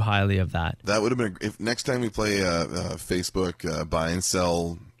thinking too highly of that. That would have been, if next time we play Facebook buy and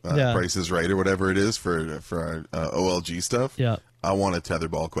sell Prices Right or whatever it is for our OLG stuff. Yeah, I want a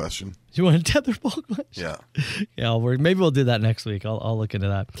tetherball question. You want a tetherball question? Yeah. Yeah, maybe we'll do that next week. I'll look into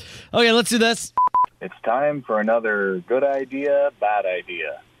that. Okay, let's do this. It's time for another good idea, bad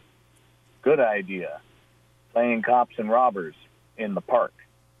idea. Good idea. Playing cops and robbers in the park.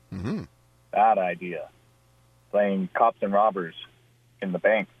 Mm-hmm. Bad idea. Playing cops and robbers in the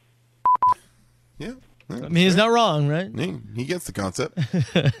bank. Yeah. I mean, he's not wrong, right? He gets the concept.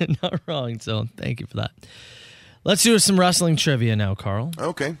 Not wrong, so thank you for that. Let's do some wrestling trivia now, Carl.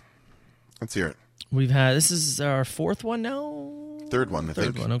 Okay. Let's hear it. This is our fourth one now? Third one, I think.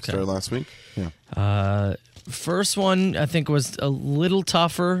 Third one, okay. Started last week. Yeah. First one, I think, was a little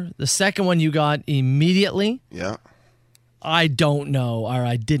tougher. The second one you got immediately. Yeah. I don't know, or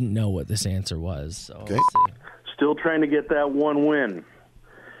I didn't know what this answer was. So okay. Let's see. Still trying to get that one win.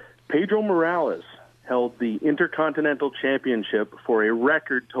 Pedro Morales held the Intercontinental Championship for a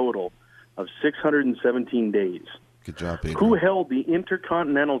record total of 617 days. Good job, Pedro. Who held the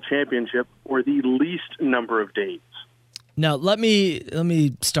Intercontinental Championship for the least number of days? Now, let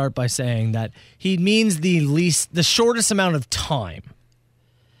me start by saying that he means the shortest amount of time.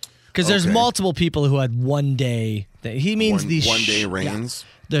 Because there's multiple people who had 1 day. He means one day reigns.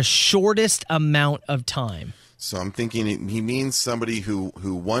 Yeah, the shortest amount of time. So I'm thinking he means somebody who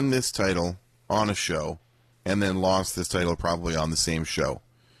won this title on a show and then lost this title probably on the same show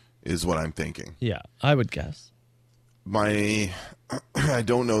is what I'm thinking. Yeah, I would guess. I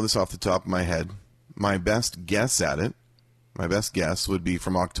don't know this off the top of my head. My best guess would be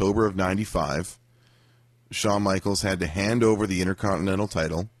from October of 95. Shawn Michaels had to hand over the Intercontinental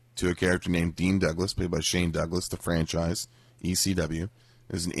title to a character named Dean Douglas, played by Shane Douglas, the franchise, ECW.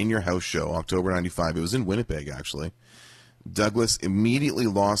 It was an in-your-house show, October 95. It was in Winnipeg, actually. Douglas immediately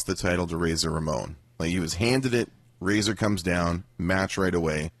lost the title to Razor Ramon. Like, he was handed it, Razor comes down, match right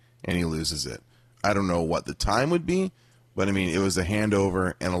away, and he loses it. I don't know what the time would be, but I mean, it was a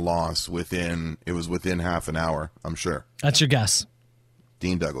handover and a loss within half an hour, I'm sure. That's your guess.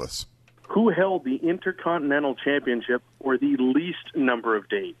 Dean Douglas. Who held the Intercontinental Championship for the least number of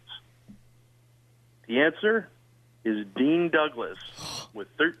days? The answer is Dean Douglas with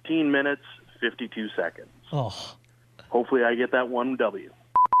 13 minutes, 52 seconds. Oh. Hopefully I get that one W.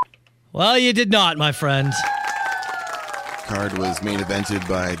 Well, you did not, my friend. Card was main evented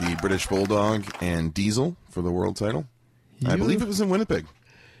by the British Bulldog and Diesel for the world title. I believe it was in Winnipeg.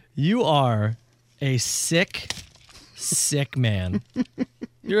 You are a sick man.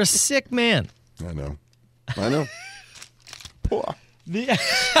 You're a sick man. I know.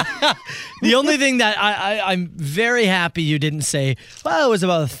 The only thing that I'm very happy you didn't say, well, it was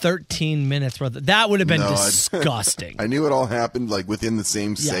about 13 minutes worth. That would have been disgusting. I knew it all happened like within the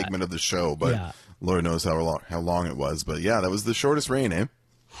same segment of the show, but Lord knows how long it was. But yeah, that was the shortest reign, eh?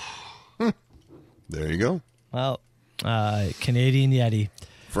 There you go. Well, Canadian Yeti.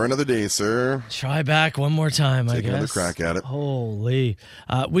 For another day, sir. Try back one more time, I guess. Take another crack at it. Holy.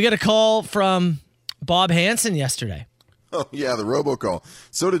 We got a call from Bob Hansen yesterday. Oh, yeah, the robocall.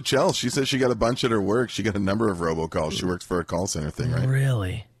 So did Chell. She said she got a bunch at her work. She got a number of robocalls. She works for a call center thing, right?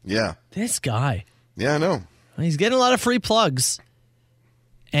 Really? Yeah. This guy. Yeah, I know. He's getting a lot of free plugs.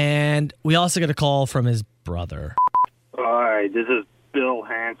 And we also got a call from his brother. Hi, this is Bill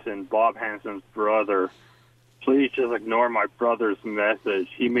Hansen, Bob Hansen's brother. Please just ignore my brother's message.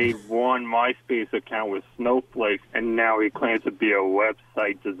 He made one MySpace account with snowflakes, and now he claims to be a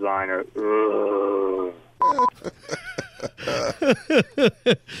website designer.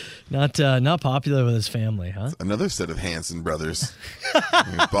 Not popular with his family, huh? Another set of Hansen brothers.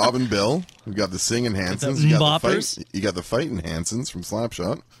 Bob and Bill. We've got the singing Hansens. You got the fighting Hansens from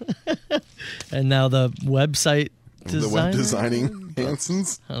Slapshot. And now the website designer? The web designing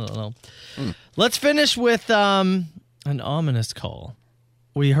Hansens. I don't know. Let's finish with an ominous call.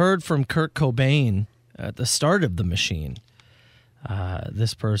 We heard from Kurt Cobain at the start of the machine.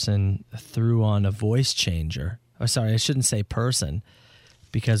 This person threw on a voice changer. Oh, sorry, I shouldn't say person,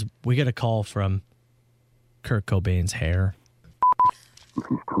 because we got a call from Kurt Cobain's hair. This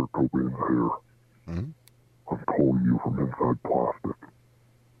is Kurt Cobain's hair. I'm calling you from inside plastic.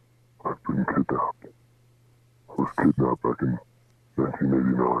 I've been kidnapped. I was kidnapped back in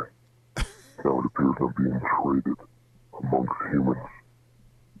 1989. Now it appears I'm being traded amongst humans.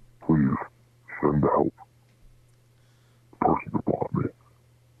 Please, send help. The person that bought me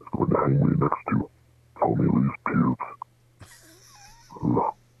is going to hang me next to Tommy Lee's pubes.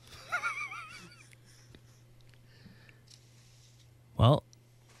 Well,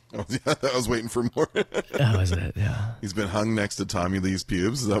 I was waiting for more. That was it, yeah. He's been hung next to Tommy Lee's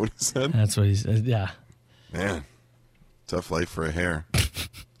pubes. Is that what he said? That's what he said, yeah. Man, tough life for a hair.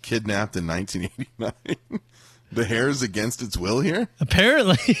 Kidnapped in 1989. The hair is against its will here?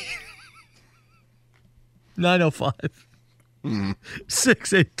 Apparently. 905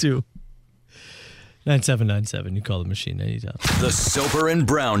 682 9797. You call the machine anytime. The Soper and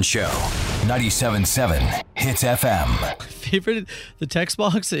Brown Show. 97.7 Hits FM. Favorite, the text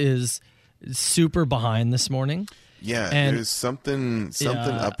box is super behind this morning. Yeah, and there's something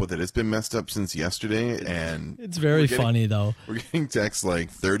up with it. It's been messed up since yesterday, and it's very funny, though. We're getting texts like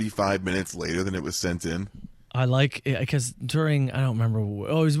 35 minutes later than it was sent in. I like it because during, I don't remember,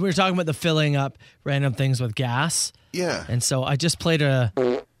 we were talking about the filling up random things with gas. Yeah. And so I just played a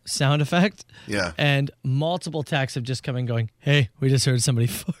sound effect. Yeah. And multiple texts have just come in going, hey, we just heard somebody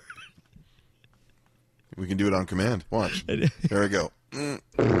fart. We can do it on command. Watch. There we go.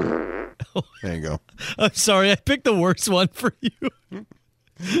 There you go. I'm sorry, I picked the worst one for you.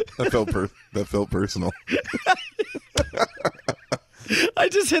 That felt personal. I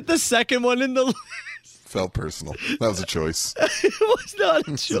just hit the second one in the list. Felt personal. That was a choice. It was not a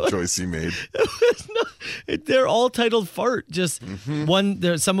choice. It's a choice you made. It was not. They're all titled fart. Just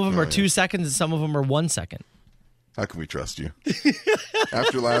one. Some of them are 2 seconds and some of them are 1 second. How can we trust you?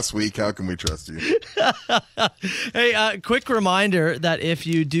 After last week, how can we trust you? Hey, quick reminder that if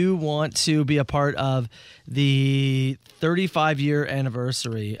you do want to be a part of the 35-year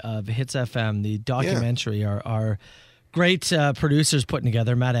anniversary of Hits FM, the documentary, our great producers putting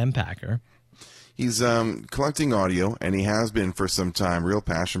together, Matt Empacker. He's collecting audio, and he has been for some time. Real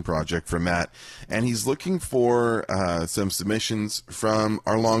passion project for Matt. And he's looking for some submissions from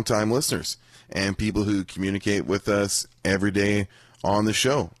our longtime listeners and people who communicate with us every day on the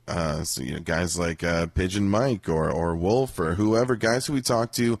show. So, guys like Pigeon Mike or Wolf or whoever, guys who we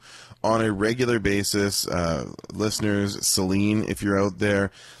talk to on a regular basis. Listeners, Celine, if you're out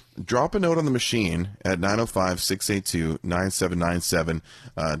there, drop a note on the machine at 905-682-9797.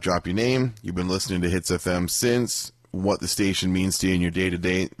 Drop your name. You've been listening to Hits FM since, what the station means to you in your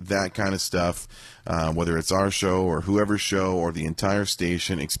day-to-day, that kind of stuff. Whether it's our show or whoever's show or the entire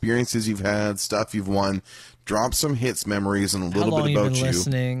station, experiences you've had, stuff you've won. Drop some hits memories and a little bit about you.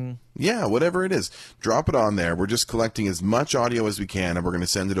 Listening. Yeah, whatever it is. Drop it on there. We're just collecting as much audio as we can, and we're going to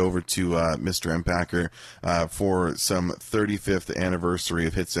send it over to Mr. M. Packer for some 35th anniversary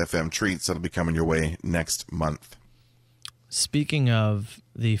of Hits FM treats that'll be coming your way next month. Speaking of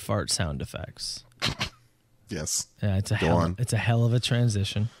the fart sound effects. Yes. Yeah, it's a hell of a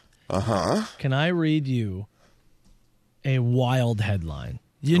transition. Uh-huh. Can I read you a wild headline?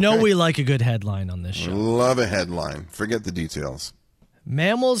 You know we like a good headline on this show. Love a headline. Forget the details.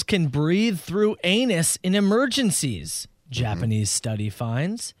 Mammals can breathe through anus in emergencies, Japanese study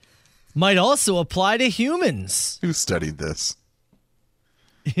finds. Might also apply to humans. Who studied this?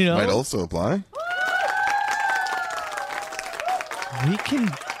 You know? Might also apply. We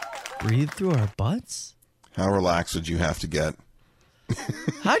can breathe through our butts? How relaxed would you have to get?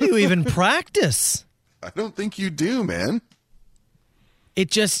 How do you even practice? I don't think you do, man. It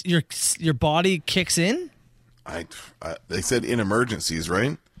just, your body kicks in? They said in emergencies,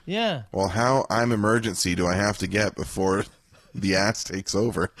 right? Yeah. Well, how I'm emergency do I have to get before the ass takes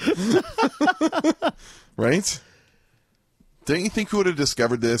over? Right? Don't you think we would have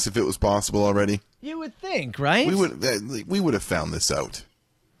discovered this if it was possible already? You would think, right? We would have found this out.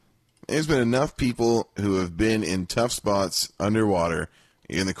 There's been enough people who have been in tough spots underwater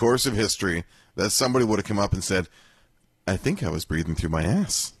in the course of history that somebody would have come up and said, I think I was breathing through my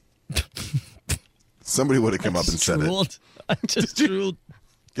ass. Somebody would have come up and said it. I just drooled.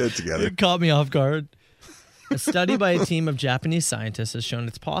 Get it together. You caught me off guard. A study by a team of Japanese scientists has shown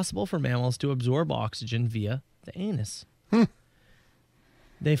it's possible for mammals to absorb oxygen via the anus.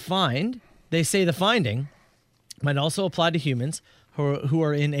 They say the finding might also apply to humans who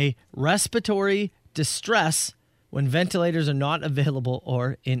are in a respiratory distress when ventilators are not available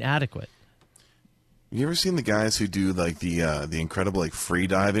or inadequate. You ever seen the guys who do like the incredible like free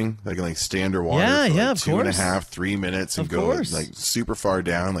diving? They can like stay underwater for like of 2.5, 3 minutes and go like super far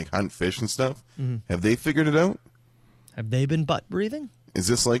down, like hunt fish and stuff. Mm-hmm. Have they figured it out? Have they been butt breathing? Is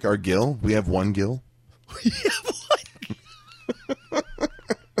this like our gill? We have one gill. We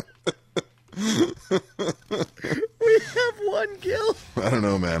have one gill. I don't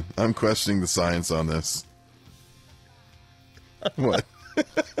know, man. I'm questioning the science on this. What?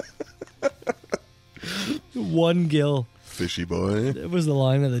 One gill. Fishy boy. It was the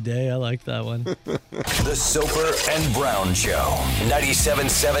line of the day. I like that one. The Soper and Brown Show.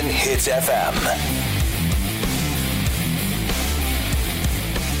 97.7 Hits FM.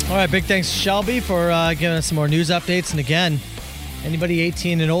 All right, big thanks to Shelby for giving us some more news updates. And again, anybody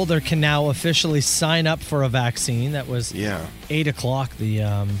 18 and older can now officially sign up for a vaccine. That was 8 o'clock.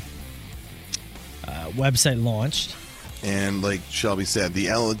 The website launched. And like Shelby said, the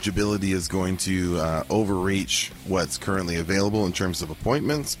eligibility is going to overreach what's currently available in terms of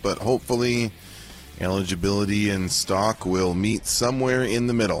appointments, but hopefully eligibility and stock will meet somewhere in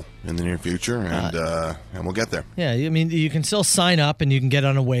the middle in the near future, and we'll get there. Yeah, I mean, you can still sign up and you can get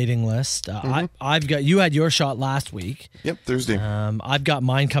on a waiting list. You had your shot last week. Yep, Thursday. I've got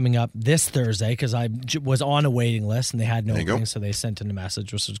mine coming up this Thursday because I was on a waiting list and they had no opening, so they sent in a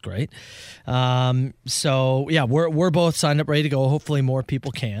message, which was great. So yeah, we're both signed up, ready to go. Hopefully, more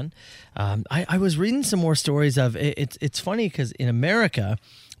people can. I was reading some more stories of it. It's funny because in America,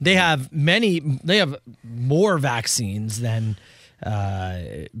 they have more vaccines than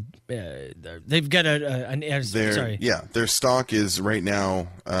they've got their stock is right now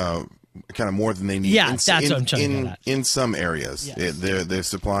kind of more than they need. Yeah, that's what I'm trying to get at. In some areas, yes. Their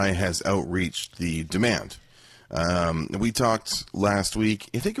supply has outreached the demand. We talked last week,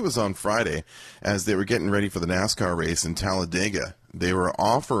 I think it was on Friday, as they were getting ready for the NASCAR race in Talladega. They were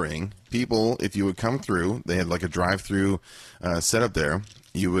offering people, if you would come through, they had like a drive-through set up there.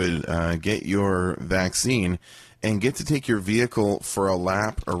 You would get your vaccine and get to take your vehicle for a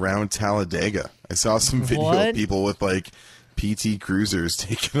lap around Talladega. I saw some video of people with like PT Cruisers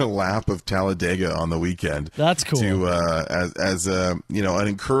taking a lap of Talladega on the weekend. That's cool. To as an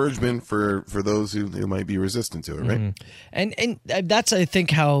encouragement for those who might be resistant to it, right? And that's, I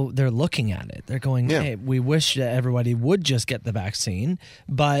think, how they're looking at it. They're going, hey, we wish that everybody would just get the vaccine,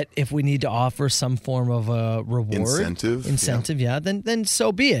 but if we need to offer some form of a reward, incentive, then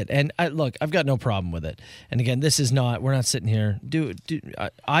so be it. And look, I've got no problem with it. And again, this is not, we're not sitting here,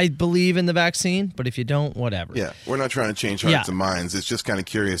 I believe in the vaccine, but if you don't, whatever. Yeah, we're not trying to change hearts and minds. It's just kind of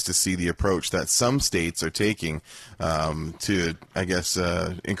curious to see the approach that some states are taking to, I guess,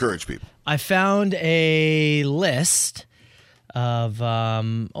 encourage people. I found a list of,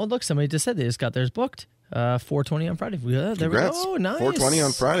 look, somebody just said they just got theirs booked. 4:20 on Friday. There Congrats. we go. Oh, nice. 4:20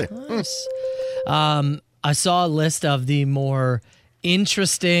 on Friday. Nice. I saw a list of the more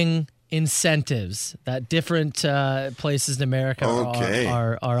interesting incentives that different places in America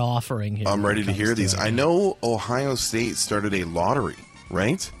are offering here. I'm ready to hear these. I know Ohio State started a lottery,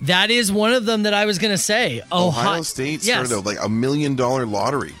 right? That is one of them that I was going to say. Ohio State started like $1 million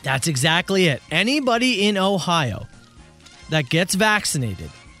lottery. That's exactly it. Anybody in Ohio that gets vaccinated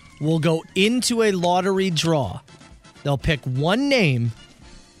will go into a lottery draw. They'll pick one name,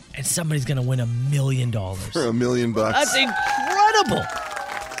 and somebody's going to win $1 million. For $1 million. That's incredible.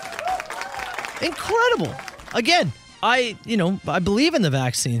 Incredible. Again, I believe in the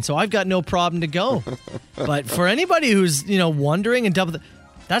vaccine, so I've got no problem to go. But for anybody who's, wondering and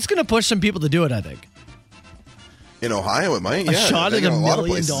that's going to push some people to do it, I think. In Ohio, it might. A shot at $1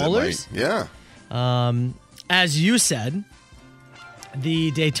 million? Yeah. As you said, the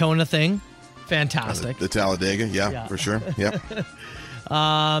Daytona thing, fantastic. The Talladega, yeah, for sure. Yep.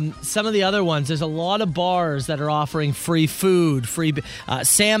 Some of the other ones, there's a lot of bars that are offering free food,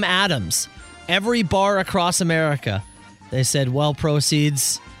 Sam Adams. Every bar across America, they said,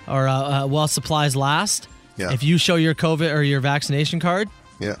 proceeds or supplies last. Yeah. If you show your COVID or your vaccination card,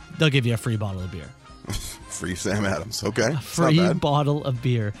 they'll give you a free bottle of beer. Free Sam Adams. Okay. Free bottle of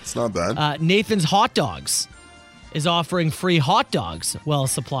beer. It's not bad. Nathan's Hot Dogs is offering free hot dogs while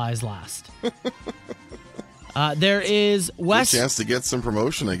supplies last. There is Good chance to get some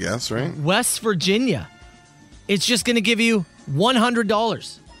promotion, I guess, right? West Virginia. It's just going to give you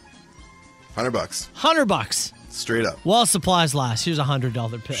 $100. $100. $100. Straight up. While supplies last. Here's a $100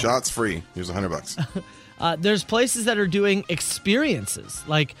 bill. Shots free. Here's $100. There's places that are doing experiences,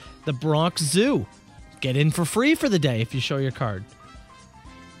 like the Bronx Zoo. Get in for free for the day if you show your card.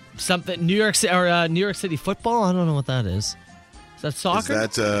 Something New York City football. I don't know what that is. Is that soccer?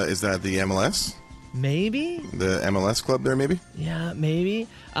 Is that the MLS? Maybe. The MLS club there, maybe. Yeah, maybe.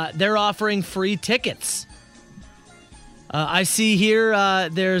 They're offering free tickets. I see here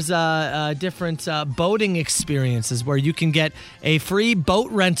there's different boating experiences where you can get a free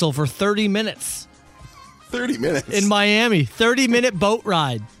boat rental for 30 minutes. 30 minutes? In Miami. 30-minute boat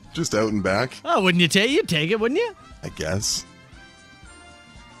ride. Just out and back? Oh, wouldn't you take it? You'd take it, wouldn't you? I guess.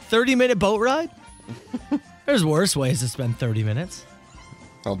 30-minute boat ride? There's worse ways to spend 30 minutes.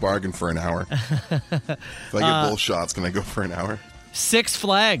 I'll bargain for an hour. If I get both shots, can I go for an hour? Six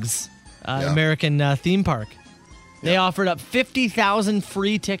Flags, American theme park. They offered up 50,000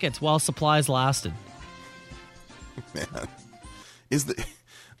 free tickets while supplies lasted. Man,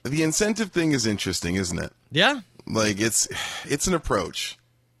 the incentive thing is interesting, isn't it? Yeah. Like it's an approach.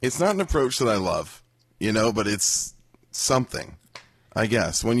 It's not an approach that I love, but it's something. I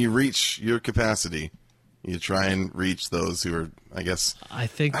guess when you reach your capacity, you try and reach those who are, I guess. I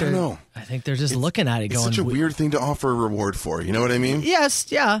don't know. I think they're just looking at it going. It's such a weird thing to offer a reward for. You know what I mean?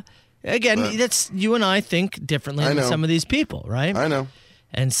 Yes. Yeah. Again, that's you and I think differently than some of these people, right? I know.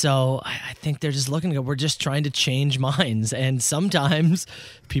 And so I think they're just looking at, we're just trying to change minds. And sometimes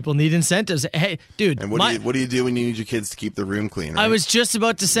people need incentives. Hey, dude. And what do you do when you need your kids to keep the room clean? Right? I was just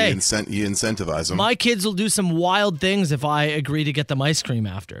about to say. You incentivize them. My kids will do some wild things if I agree to get them ice cream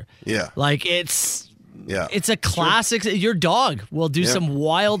after. Yeah. Like it's Yeah. It's a classic. Sure. Your dog will do some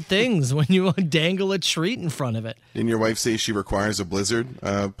wild things when you dangle a treat in front of it. Didn't your wife say she requires a blizzard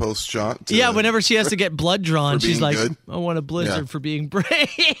post-shot? Yeah, whenever she has to get blood drawn, she's like, good. I want a blizzard for being brave.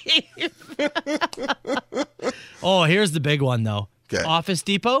 Oh, here's the big one, though. Okay. Office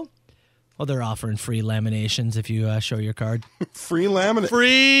Depot. Oh, they're offering free laminations if you show your card. Free laminate.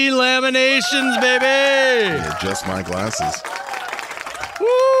 Free laminations, baby. Yeah, just my glasses.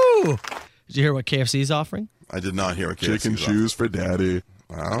 Woo! Did you hear what KFC's offering? I did not hear what KFC's Chicken shoes for daddy.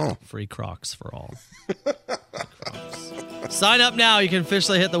 Wow. Free Crocs for all. Sign up now. You can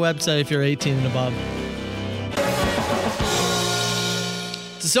officially hit the website if you're 18 and above.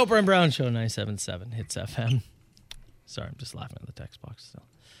 It's the Soper and Brown Show, 97.7 Hits FM. Sorry, I'm just laughing at the text box still.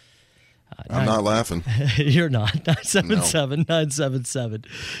 I'm not laughing. You're not. 977-977.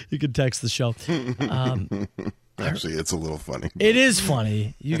 You can text the show. Actually, it's a little funny. It is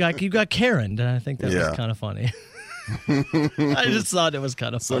funny. You got Karen, and I think that was kind of funny. I just thought it was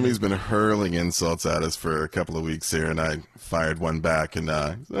kind of funny. Somebody's been hurling insults at us for a couple of weeks here, and I fired one back, and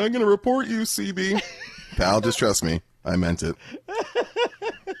I'm going to report you, CB. Pal, just trust me. I meant it.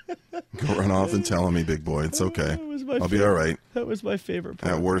 Go run off and tell me, big boy. It's okay. I'll be all right. That was my favorite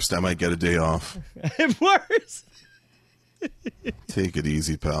part. At worst, I might get a day off. At worst. Take it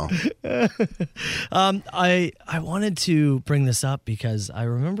easy, pal. I wanted to bring this up because I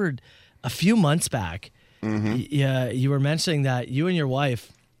remembered a few months back, you were mentioning that you and your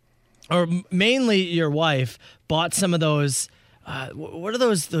wife, or mainly your wife, bought some of those. What are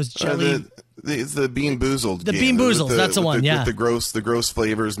those jelly? It's the Bean Boozled. The Bean Boozled, that's the one. With the gross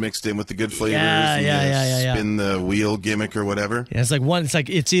flavors mixed in with the good flavors. Yeah. Spin the wheel gimmick or whatever. Yeah,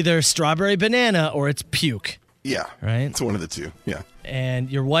 it's either strawberry banana or it's puke. Yeah, right. It's one of the two. Yeah.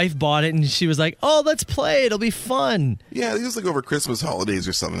 And your wife bought it, and she was like, "Oh, let's play. It'll be fun." Yeah, it was like over Christmas holidays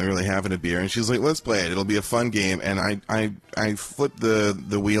or something. They were really having a beer, and she's like, "Let's play it. It'll be a fun game." And I flipped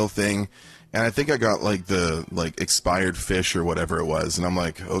the wheel thing. And I think I got like the expired fish or whatever it was. And I'm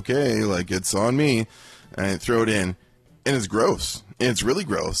like, okay, it's on me. And I throw it in. And it's gross. And it's really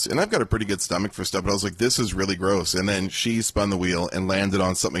gross. And I've got a pretty good stomach for stuff. But I was like, this is really gross. And then she spun the wheel and landed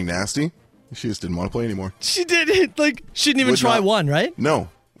on something nasty. She just didn't want to play anymore. She didn't. She didn't even try one, right? No.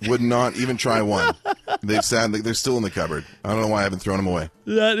 Would not even try one. They're still in the cupboard. I don't know why I haven't thrown them away.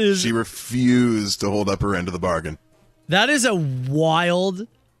 She refused to hold up her end of the bargain. That is a wild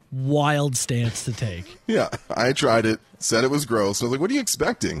stance to take. Yeah, I tried it, said it was gross. I was like, what are you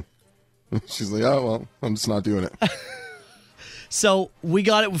expecting? She's like, oh, well, I'm just not doing it. So we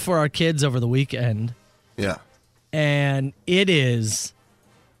got it for our kids over the weekend. Yeah. And it is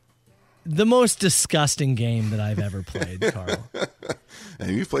the most disgusting game that I've ever played, Carl.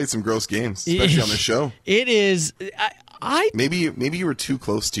 And you've played some gross games, especially on the show. It is... Maybe you were too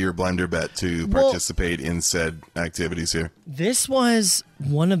close to your blender bet to participate in said activities here. This was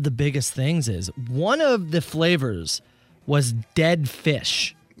one of the biggest things. One of the flavors was dead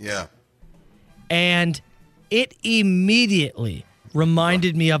fish. Yeah. And it immediately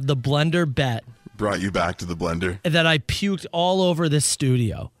reminded me of the blender bet. Brought you back to the blender. That I puked all over this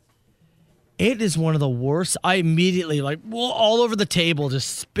studio. It is one of the worst. I immediately, all over the table,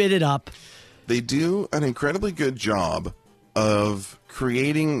 just spit it up. They do an incredibly good job of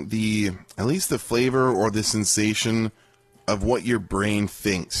creating at least the flavor or the sensation of what your brain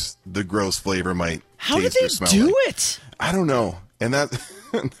thinks the gross flavor might taste or smell like. How do they do it? I don't know. And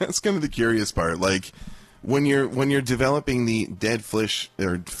that's kind of the curious part. Like when you're developing the dead fish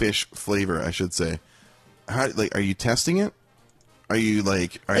or fish flavor, I should say, are you testing it? Are you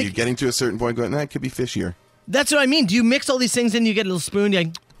you getting to a certain point going, it could be fishier? That's what I mean. Do you mix all these things in, you get a little spoon, you're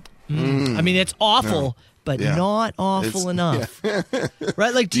like, I mean, it's awful, but not awful enough. Yeah.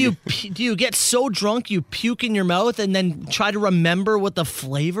 Right? Do you get so drunk you puke in your mouth and then try to remember what the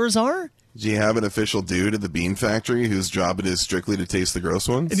flavors are? Do you have an official dude at the bean factory whose job it is strictly to taste the gross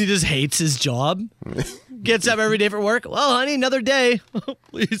ones? And he just hates his job? Gets up every day for work? Well, honey, another day.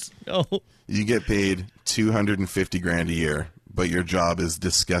 Please, no. You get paid $250,000 a year, but your job is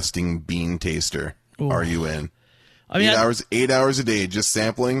disgusting bean taster. Ooh. Are you in? I mean, 8 hours a day just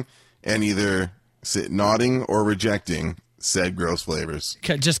sampling and either nodding or rejecting said gross flavors.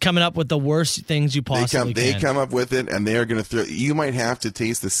 Just coming up with the worst things you possibly can. They come up with it, and they are going to you might have to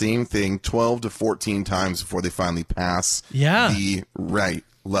taste the same thing 12 to 14 times before they finally pass the right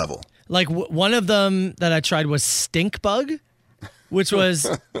level. One of them that I tried was stink bug, which was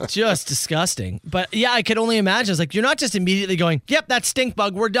just disgusting. But yeah, I could only imagine. It's you're not just immediately going, yep, that's stink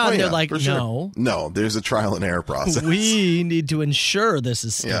bug, we're done. They're like, no. Sure. No, there's a trial and error process. We need to ensure this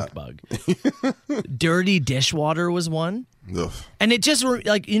is stink bug. Dirty dishwater was one. Ugh. And it just,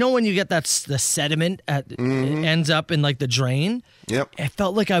 when you get the sediment it ends up in the drain? Yep. It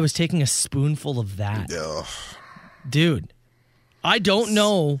felt like I was taking a spoonful of that. Ugh. Dude, I don't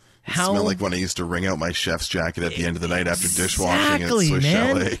know. How? It smelled like when I used to wring out my chef's jacket at the end of the night after dishwashing at Swiss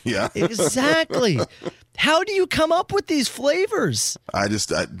man. Chalet. Yeah, exactly. How do you come up with these flavors? I just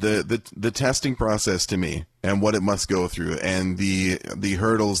the testing process to me and what it must go through and the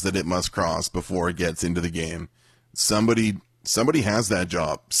hurdles that it must cross before it gets into the game. Somebody has that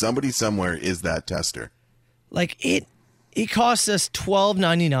job. Somebody somewhere is that tester. It costs us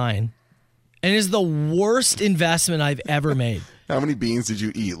 $12.99 and is the worst investment I've ever made. How many beans did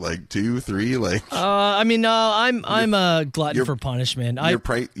you eat? Like 2, 3? Like I mean, no, I'm a glutton for punishment.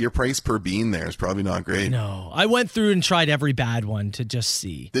 Your price per bean there is probably not great. No, I went through and tried every bad one to just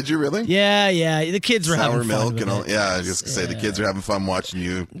see. Did you really? Yeah. The kids were having sour fun milk with and all. it. Yeah, I was just gonna say the kids are having fun watching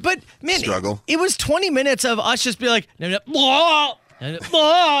you. But man, struggle. It was 20 minutes of us just be like, it's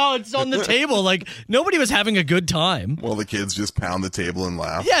on the table. Like nobody was having a good time. Well, the kids just pound the table and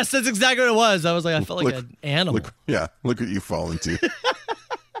laugh. Yes, that's exactly what it was. I was like, I felt like an animal. Look what you fall into.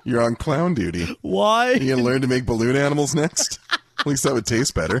 You're on clown duty. Why? You gonna learn to make balloon animals next? At least that would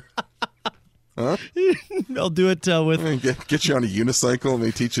taste better. Huh? I'll do it with. Get you on a unicycle and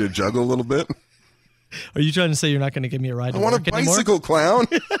they teach you to juggle a little bit. Are you trying to say you're not going to give me a ride? I want a bicycle, clown.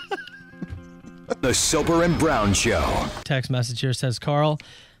 The Soper and Brown Show. Text message here says, Carl,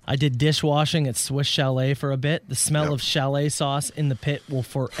 I did dishwashing at Swiss Chalet for a bit. The smell of chalet sauce in the pit will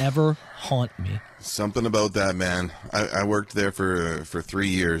forever haunt me. Something about that, man. I worked there for 3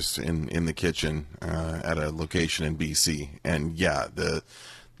 years in the kitchen at a location in BC. And yeah, the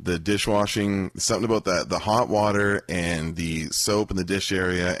dishwashing, something about that, the hot water and the soap in the dish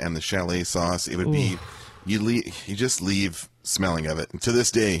area and the chalet sauce, it would be, you just leave smelling of it. And to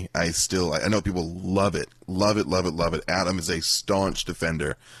this day, I know people love it. Love it. Adam is a staunch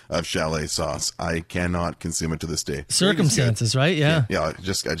defender of chalet sauce. I cannot consume it to this day. Circumstances, right? Yeah. Yeah, I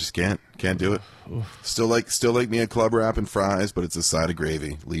just can't do it. Still like me a club wrap and fries, but it's a side of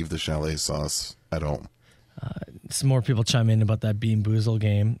gravy. Leave the chalet sauce at home. Some more people chime in about that Bean Boozle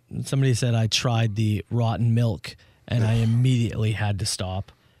game. Somebody said I tried the rotten milk and I immediately had to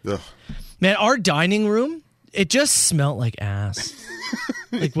stop. Ugh. Man, our dining room, it just smelled like ass.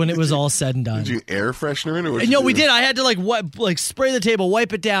 Like when it was all said and done. Did you air freshener in it? No, we did. I had to like spray the table,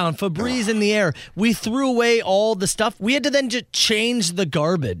 wipe it down, Febreze in the air. We threw away all the stuff. We had to then just change the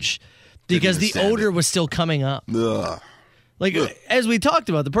garbage because the odor was still coming up. Ugh. Like, as we talked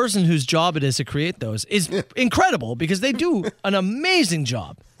about, the person whose job it is to create those is incredible because they do an amazing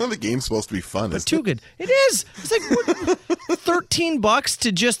job. Well, the game's supposed to be fun, But too good. It is. It's like $13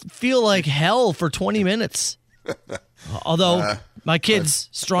 to just feel like hell for 20 minutes. Although, my kids,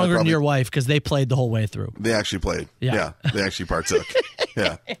 stronger than your wife because they played the whole way through. They actually played. Yeah. They actually partook.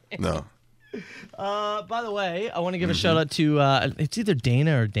 Yeah. No. By the way, I want to give a shout out to, it's either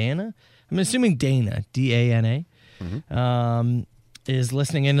Dana or Dana. I'm assuming Dana, D-A-N-A. Is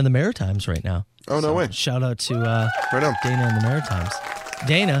listening into the Maritimes right now. Oh, no way. Shout out to right on. Dana in the Maritimes.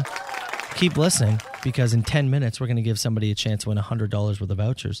 Dana, keep listening because in 10 minutes we're going to give somebody a chance to win $100 worth of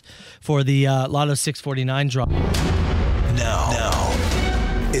vouchers for the Lotto 649 draw. Now,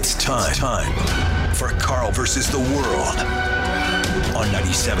 it's time for Carl versus the world on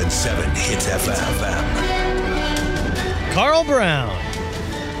 97.7 Hits FM. Carl Brown.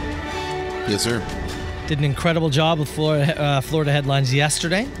 Yes, sir. Did an incredible job with Florida headlines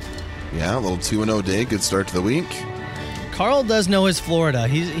yesterday. Yeah, a little 2-0 day. Good start to the week. Carl does know his Florida.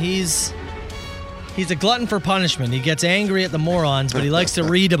 He's a glutton for punishment. He gets angry at the morons, but he likes to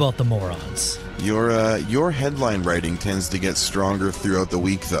read about the morons. Your headline writing tends to get stronger throughout the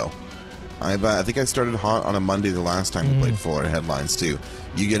week, though. I think I started hot on a Monday the last time we played Florida headlines, too.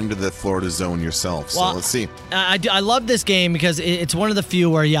 You get into the Florida zone yourself, so let's see. I love this game because it's one of the few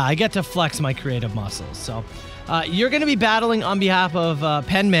where, I get to flex my creative muscles. So you're going to be battling on behalf of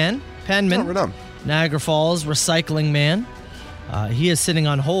Penman, Niagara Falls Recycling Man. He is sitting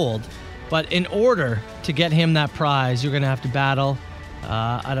on hold, but in order to get him that prize, you're going to have to battle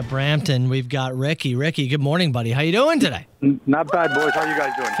out of Brampton. We've got Ricky. Ricky, good morning, buddy. How you doing today? Not bad, boys. How are you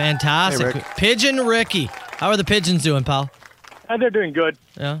guys doing? Fantastic. Hey, Pigeon Ricky. How are the pigeons doing, pal? They're doing good.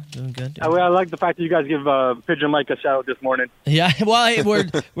 Yeah, doing good. I like the fact that you guys give Pigeon Mike a shout out this morning. Yeah, well,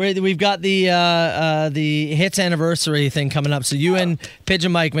 we've got the hits anniversary thing coming up. So you and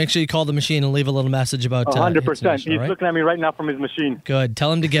Pigeon Mike, make sure you call the machine and leave a little message about 100%. He's right? looking at me right now from his machine. Good.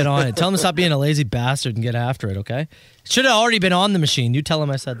 Tell him to get on it. Tell him to stop being a lazy bastard and get after it, okay? Should have already been on the machine. You tell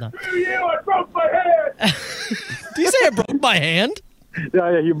him I said that. I broke my hand! Do you say I broke my hand?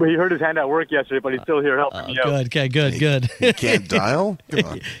 Yeah, he hurt his hand at work yesterday, but he's still here helping me out. Good, okay, good. You can't dial? Come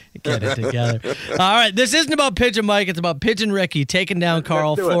on. Get it together. All right, this isn't about Pigeon Mike. It's about Pigeon Ricky taking down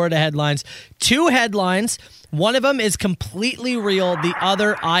Carl, Florida headlines. 2 headlines. One of them is completely real. The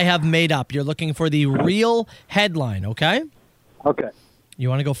other I have made up. You're looking for the real headline, okay? Okay. You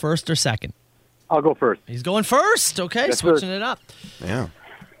want to go first or second? I'll go first. He's going first. Okay, yes, switching it up. Yeah.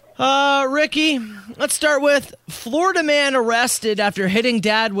 Ricky, let's start with Florida man arrested after hitting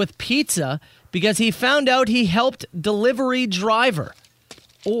dad with pizza because he found out he helped delivery driver.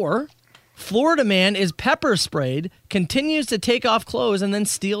 Or Florida man is pepper sprayed, continues to take off clothes, and then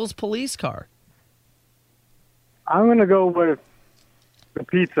steals police car. I'm going to go with The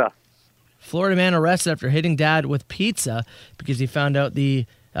pizza. Florida man arrested after hitting dad with pizza because he found out that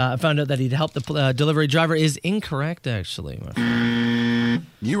he'd helped the delivery driver is incorrect, actually. My friend.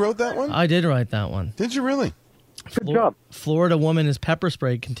 You wrote that one? I did write that one. Did you really? Good job. Florida woman is pepper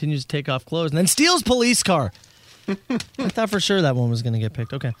sprayed, continues to take off clothes, and then steals police car. I thought for sure that one was going to get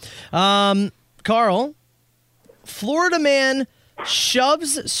picked. Okay. Carl, Florida man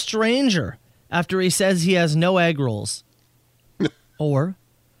shoves stranger after he says he has no egg rolls. Or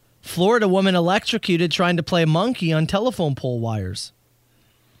Florida woman electrocuted trying to play monkey on telephone pole wires.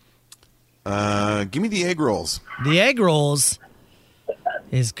 Give me the egg rolls. The egg rolls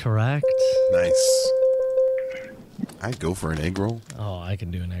is correct. Nice. I'd go for an egg roll. Oh, I can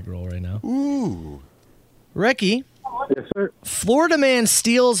do an egg roll right now. Ooh. Ricky. Yes, sir. Florida man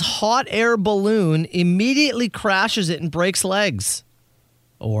steals hot air balloon, immediately crashes it and breaks legs.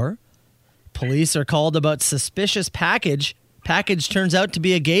 Or police are called about suspicious package. Package turns out to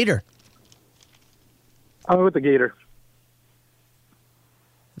be a gator. I'm with the gator.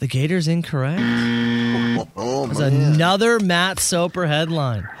 The gator's incorrect. Oh, There's man. another Matt Soper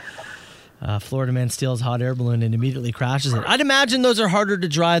headline. Florida man steals hot air balloon and immediately crashes it. I'd imagine those are harder to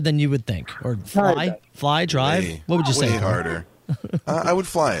drive than you would think. Or fly, drive. What would you say? Way harder. I would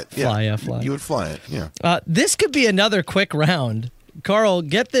fly it. Yeah. Fly. You would fly it. Yeah. This could be another quick round. Carl,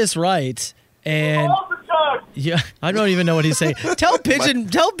 get this right, and yeah, I don't even know what he's saying. Tell Pigeon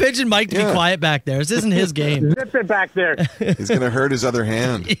Mike to be quiet back there. This isn't his game. Zip it back there. He's gonna hurt his other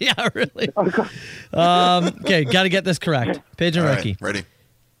hand. Yeah, really. Okay, got to get this correct. Pigeon All Ricky. right, ready?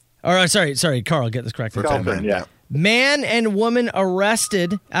 All right, sorry, Carl, get this correct. For 10 men. Yeah. Man and woman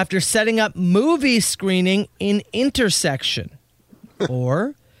arrested after setting up movie screening in intersection.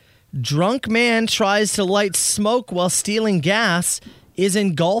 Or drunk man tries to light smoke while stealing gas, is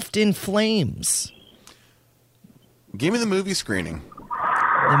engulfed in flames. Give me the movie screening.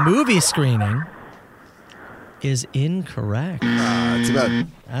 The movie screening is incorrect. It's about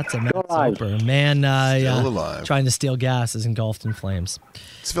That's a Matt Soper. Man Still alive. trying to steal gas is engulfed in flames.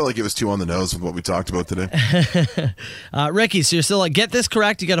 just felt like it was too on the nose with what we talked about today. Ricky, so you're still like, get this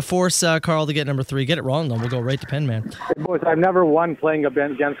correct. You got to force Carl to get number 3. Get it wrong, though. We'll go right to Pen Man. Hey, boys, I've never won playing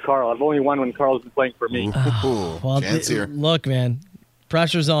against Carl. I've only won when Carl's been playing for me. Well, chance here. Look, man,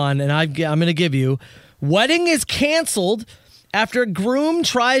 pressure's on, and I'm going to give you. Wedding is canceled after groom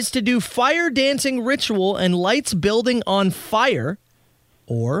tries to do fire dancing ritual and lights building on fire.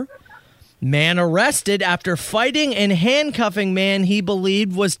 Or man arrested after fighting and handcuffing man he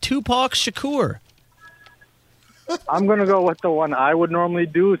believed was Tupac Shakur. I'm going to go with the one I would normally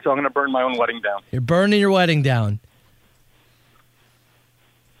do, so I'm going to burn my own wedding down. You're burning your wedding down.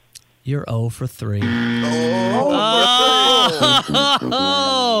 You're 0 for 3.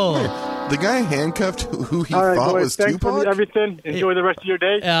 The guy handcuffed who he All right, thought boys, was thanks Tupac? for everything. Enjoy the rest of your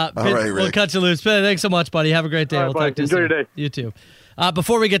day. All right, Rick. We'll cut you loose. Thanks so much, buddy. Have a great day. All right, We'll buddy. talk to you Enjoy soon. your day. You too.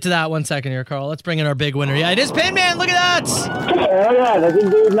 Before we get to that, 1 second here, Carl. Let's bring in our big winner. Yeah, it is Pen Man. Look at that. Oh, yeah, that didn't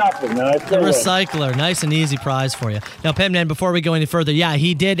do nothing. No, The recycler. Nice and easy prize for you. Now, Pen Man, before we go any further, yeah,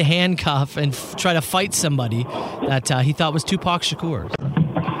 he did handcuff and try to fight somebody that he thought was Tupac Shakur.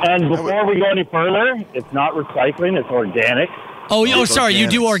 And before we go any further, it's not recycling, it's organic. Oh, sorry, you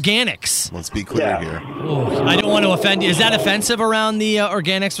do organics. Let's be clear here. Oh, I don't want to offend you. Is that offensive around the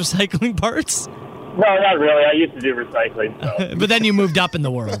organics recycling parts? No, not really. I used to do recycling. So. But then you moved up in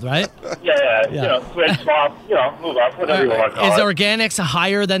the world, right? Yeah. You know, switch, swap, move up, whatever you want to call Is it. organics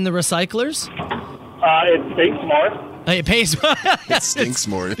higher than the recyclers? It stinks more. It pays more. It stinks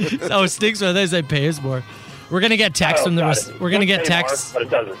more. Oh, it stinks more. They say pays more. We're gonna get texts from the. We're gonna get texts. But it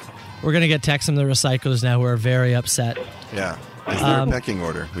doesn't. We're gonna get texts from the recyclers now who are very upset. Yeah. Is there a pecking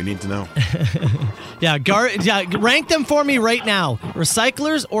order? We need to know. Yeah, rank them for me right now.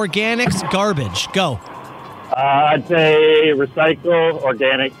 Recyclers, organics, garbage. Go. I'd say recycle,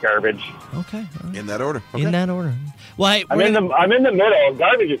 organic, garbage. Okay. In that order. Okay. In that order. Well, hey, I'm in the middle.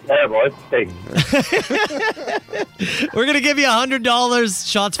 Garbage is terrible. It stinks. we're gonna give you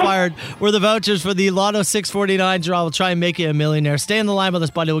 $100. Shots fired. We're the vouchers for the Lotto 649 draw. We'll try and make you a millionaire. Stay on the line with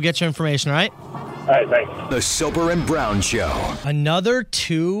us, buddy. We'll get your information. All right. All right, thanks. The Soper and Brown Show. Another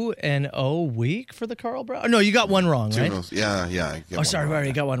 2-0 week for the Carl Brown. Oh, no, you got one wrong, right? Yeah. Oh, sorry, we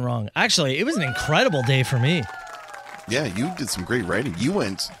already got one wrong. Actually, it was an incredible day for me. Yeah, you did some great writing. You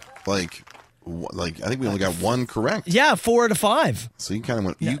went like I think we only got one correct. Yeah, 4 out of 5. So you kind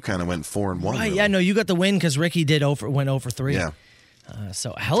of went 4 and 1. Right, really. yeah, no, you got the win because Ricky went 0 for 3. Yeah.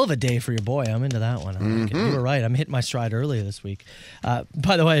 So a hell of a day for your boy. I'm into that one. I like it. You were right. I'm hitting my stride earlier this week.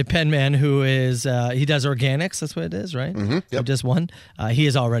 By the way, Penman, who is, he does organics. That's what it is, right? Yep. Just one. He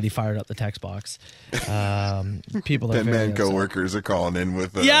has already fired up the text box. People are Penman co-workers are calling in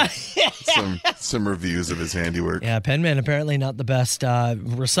with some reviews of his handiwork. Yeah, Penman apparently not the best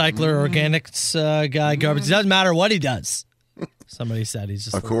recycler, organics guy, garbage. It doesn't matter what he does. Somebody said he's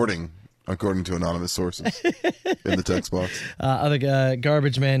just According to anonymous sources in the text box. Other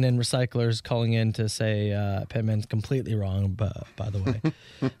garbage men and recyclers calling in to say Penman's completely wrong, by the way,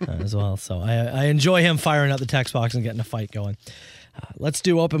 as well. So I enjoy him firing up the text box and getting a fight going. Let's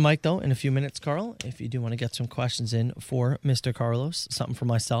do open mic, though, in a few minutes, Carl. If you do want to get some questions in for Mr. Carlos, something for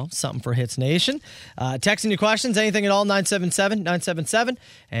myself, something for Hits Nation. Texting your questions, anything at all, 977-977,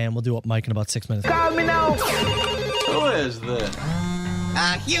 and we'll do open mic in about 6 minutes. Call me now. Who is this?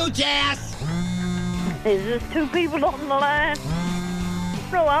 Huge ass. Is this two people on the line?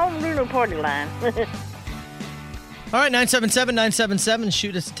 No, I don't do no party line. All right, 977-977.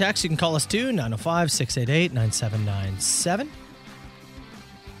 Shoot us a text. You can call us too, 905-688-9797.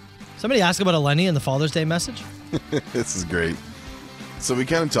 Somebody asked about Eleni and the Father's Day message. This is great. So we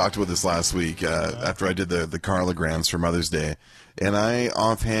kind of talked about this last week after I did the Carlograms for Mother's Day. And I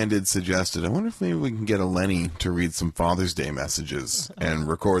offhanded suggested, I wonder if maybe we can get Eleni to read some Father's Day messages and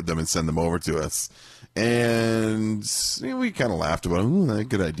record them and send them over to us. And we kind of laughed about it. Ooh, that's a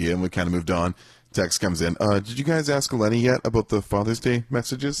good idea. And we kind of moved on. Text comes in. Did you guys ask Eleni yet about the Father's Day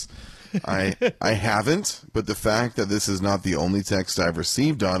messages? I haven't, but the fact that this is not the only text I've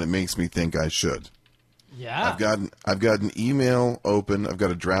received on it makes me think I should. Yeah. I've got an email open. I've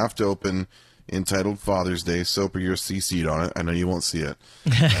got a draft open entitled Father's Day. Soper, you're CC'd on it. I know you won't see it.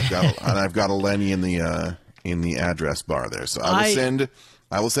 I've got Eleni in the address bar there. So I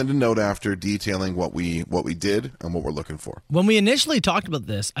will send a note after detailing what we did and what we're looking for. When we initially talked about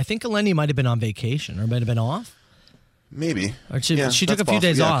this, I think Eleni might have been on vacation or might have been off. Maybe. Or she took a few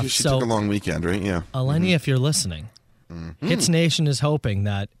days off. She took a long weekend, right? Yeah. Eleni, if you're listening, Hits Nation is hoping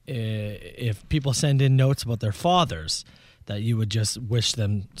that if people send in notes about their fathers, that you would just wish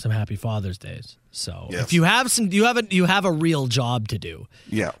them some happy Father's Days. So if you have you have a real job to do.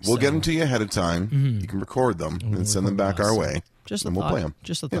 Yeah, we'll get them to you ahead of time. You can record them and send them back our way. And we'll play them.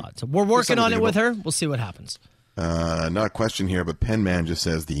 Just a thought. So we're working on it with her. We'll see what happens. Not a question here, but Penman just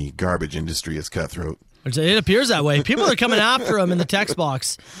says the garbage industry is cutthroat. It appears that way. People are coming after him in the text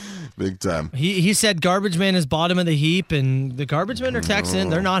box. Big time. He said garbage man is bottom of the heap, and the garbage men are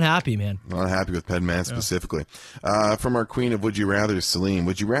texting. They're not happy, man. Not happy with Penman specifically. From our queen of Would You Rather, Celine.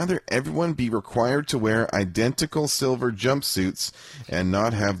 Would you rather everyone be required to wear identical silver jumpsuits and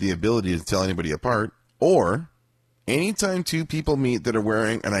not have the ability to tell anybody apart, or anytime two people meet that are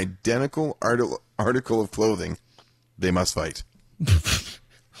wearing an identical article of clothing, they must fight?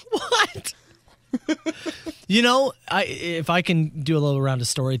 What? If I can do a little round of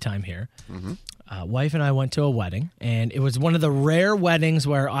story time here. Wife and I went to a wedding, and it was one of the rare weddings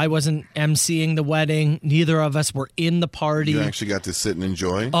where I wasn't emceeing the wedding. Neither of us were in the party. You actually got to sit and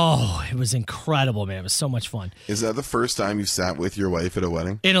enjoy? Oh, it was incredible, man. It was so much fun. Is that the first time you sat with your wife at a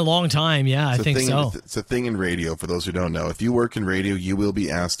wedding? In a long time, yeah, I think so. It's a thing in radio, for those who don't know. If you work in radio, you will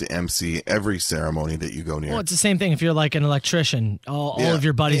be asked to MC every ceremony that you go near. Well, it's the same thing if you're like an electrician. All of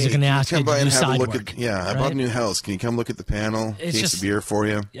your buddies are going to ask you to do side work. I bought a new house. Can you come look at the panel? Case of beer for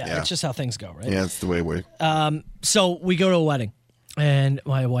you? Yeah, it's just how things go, right? Yeah, it's the way it works. So we go to a wedding, and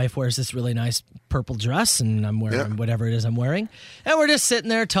my wife wears this really nice purple dress, and I'm wearing whatever it is I'm wearing. And we're just sitting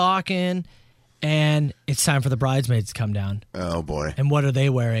there talking, and it's time for the bridesmaids to come down. Oh, boy. And what are they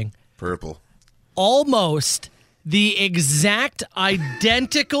wearing? Purple. Almost the exact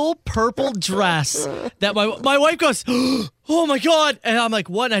identical purple dress that my wife goes, oh my God. And I'm like,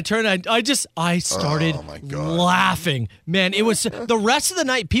 what? And I turned, I started laughing. Man, it was the rest of the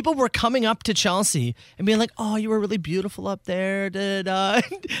night. People were coming up to Chelsea and being like, oh, you were really beautiful up there.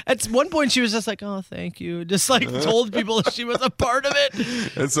 At one point, she was just like, oh, thank you. Just like told people she was a part of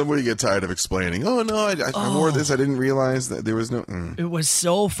it. And somebody get tired of explaining, oh, no, I wore this. I didn't realize that there was no. It was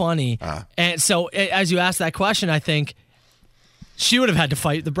so funny. And so as you asked that question, I think she would have had to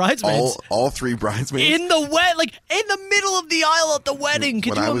fight the bridesmaids. All three bridesmaids? In the middle of the aisle at the wedding.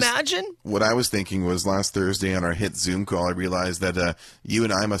 Could you imagine? What I was thinking was last Thursday on our hit Zoom call, I realized that you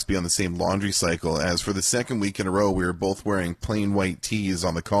and I must be on the same laundry cycle, as for the second week in a row, we were both wearing plain white tees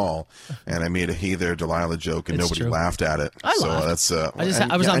on the call, and I made a hey there Delilah joke, and nobody laughed at it. I laughed.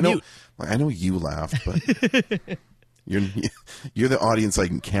 I was on mute. I know you laughed, but... You're the audience I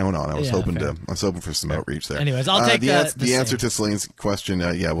can count on. I was hoping for some outreach there. Anyways, I'll take the answer to Celine's question.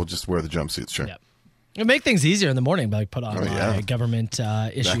 We'll just wear the jumpsuits. Sure. Yep. It'll make things easier in the morning, like put on my government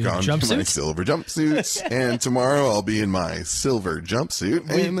issue Back on jumpsuit. my silver jumpsuits. And tomorrow I'll be in my silver jumpsuit.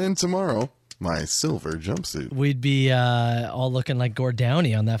 And then tomorrow, my silver jumpsuit. We'd be all looking like Gord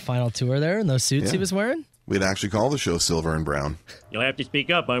Downey on that final tour there in those suits he was wearing. We'd actually call the show Silver and Brown. You'll have to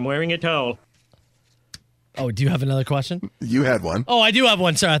speak up. I'm wearing a towel. Oh, do you have another question? You had one. Oh, I do have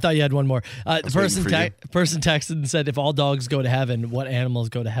one. Sorry, I thought you had one more. The person texted and said, if all dogs go to heaven, what animals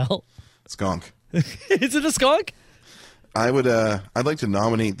go to hell? Skunk. Is it a skunk? I'd like to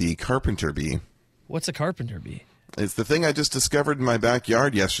nominate the carpenter bee. What's a carpenter bee? It's the thing I just discovered in my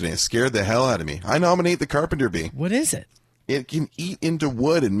backyard yesterday. It scared the hell out of me. I nominate the carpenter bee. What is it? It can eat into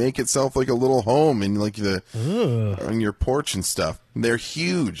wood and make itself like a little home in like on your porch and stuff. They're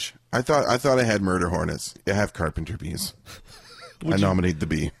huge. I thought I had murder hornets. I have carpenter bees. I nominate the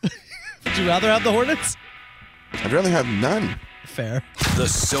bee. Would you rather have the hornets? I'd rather have none. Fair. The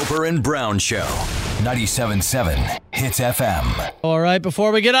Soper and Brown Show. 97.7 Hits FM. All right,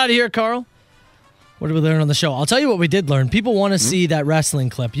 before we get out of here, Carl, what did we learn on the show? I'll tell you what we did learn. People want to see that wrestling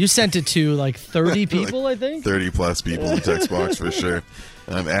clip. You sent it to like 30 people, I think? 30 plus people in the text box for sure.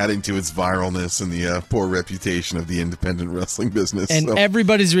 I'm adding to its viralness and the poor reputation of the independent wrestling business. And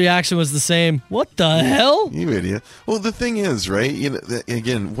everybody's reaction was the same. What the hell? You idiot. Well, the thing is, right,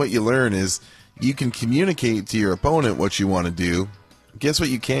 again, what you learn is you can communicate to your opponent what you want to do. Guess what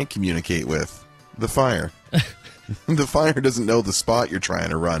you can't communicate with? The fire. The fire doesn't know the spot you're trying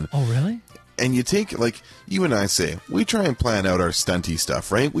to run. Oh, really? And you take, like you and I say, we try and plan out our stunty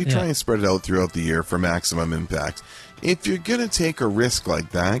stuff, right? We try and spread it out throughout the year for maximum impact. If you're going to take a risk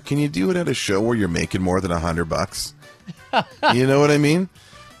like that, can you do it at a show where you're making more than $100? You know what I mean?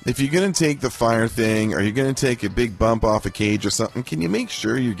 If you're going to take the fire thing, or you're going to take a big bump off a cage or something, can you make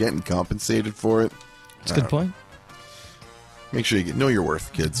sure you're getting compensated for it? That's a good point. Make sure you know your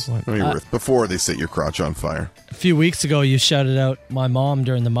worth, kids. Know your worth before they set your crotch on fire. A few weeks ago, you shouted out my mom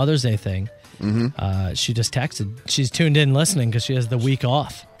during the Mother's Day thing. Mm-hmm. She just texted. She's tuned in listening because she has the week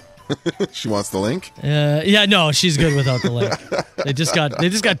off. She wants the link? Yeah, no, she's good without the link. They just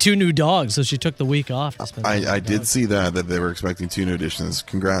got 2 new dogs, so she took the week off to spend I did see that they were expecting 2 new additions.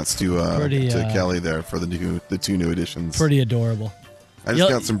 Congrats to Kelly there for the 2 new additions. Pretty adorable. I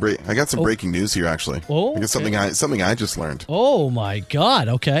just got some breaking news here actually. Oh, I got something I just learned. Oh my God!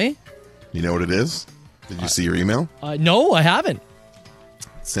 Okay. You know what it is? Did you see your email? No, I haven't.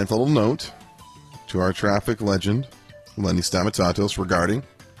 Sent a little note to our traffic legend, Lenny Stamatatos, regarding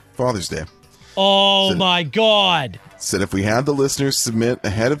Father's Day. Oh my God! Said if we had the listeners submit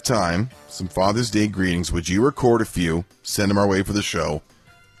ahead of time some Father's Day greetings, would you record a few, send them our way for the show?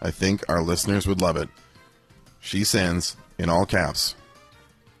 I think our listeners would love it. She sends, in all caps,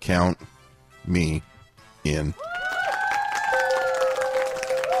 count me in.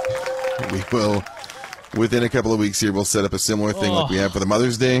 We will, within a couple of weeks here, we'll set up a similar thing like we have for the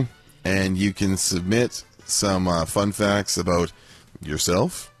Mother's Day, and you can submit some fun facts about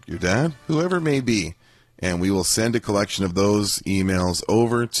yourself, your dad, whoever it may be, and we will send a collection of those emails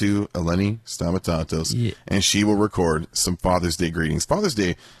over to Eleni Stamatatos, and she will record some Father's Day greetings. Father's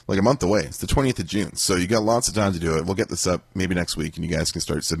Day, like a month away. It's the 20th of June, so you got lots of time to do it. We'll get this up maybe next week, and you guys can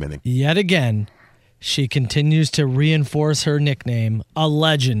start submitting. Yet again, she continues to reinforce her nickname, a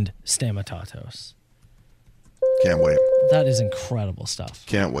legend, Stamatatos. Can't wait. That is incredible stuff.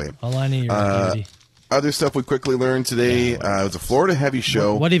 Can't wait. Eleni, you're a beauty. Other stuff we quickly learned today, it was a Florida heavy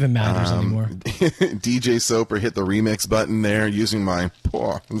show. What even matters anymore? DJ Soper hit the remix button there using my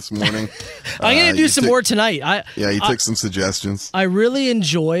paw this morning. I'm going to do some more tonight. You took some suggestions. I really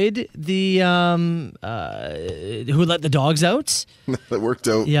enjoyed the Who Let the Dogs Out. That worked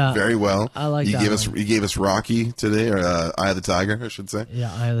out very well. I like that. You gave us Rocky today, or Eye of the Tiger, I should say.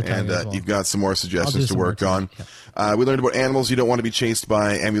 Yeah, Eye of the Tiger. And as well. you've got some more suggestions to work on. We learned about animals you don't want to be chased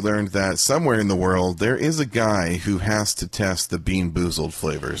by, and we learned that somewhere in the world there is a guy who has to test the Bean Boozled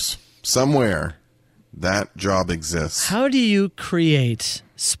flavors. Somewhere that job exists. How do you create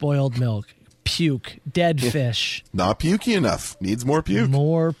spoiled milk, puke, dead fish? Not pukey enough. Needs more puke.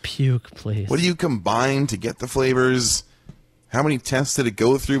 More puke, please. What do you combine to get the flavors? How many tests did it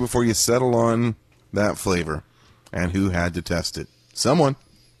go through before you settle on that flavor? And who had to test it? Someone.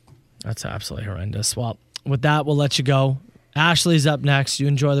 That's absolutely horrendous. Well, with that, we'll let you go. Ashley's up next. You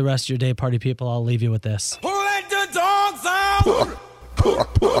enjoy the rest of your day, party people. I'll leave you with this. Who let the dogs out? Who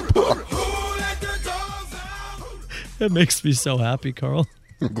let the dogs out? It makes me so happy, Carl.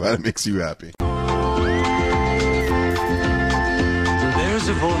 I'm glad it makes you happy. There's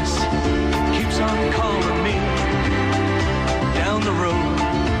a voice keeps on calling me down the road.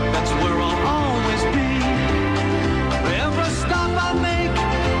 That's where I'll always be. Every stop I make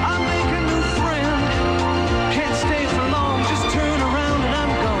a new friend.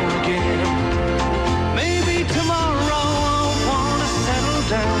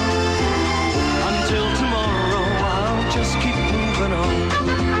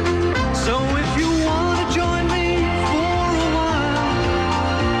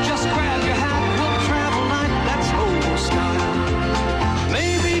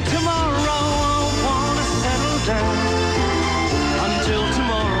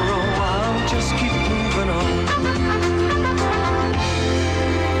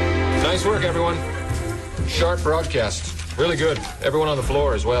 Nice work, everyone. Sharp broadcast. Really good. Everyone on the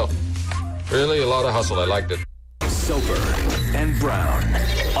floor as well. Really a lot of hustle. I liked it. Soper and Brown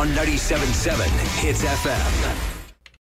on 97.7 Hits FM.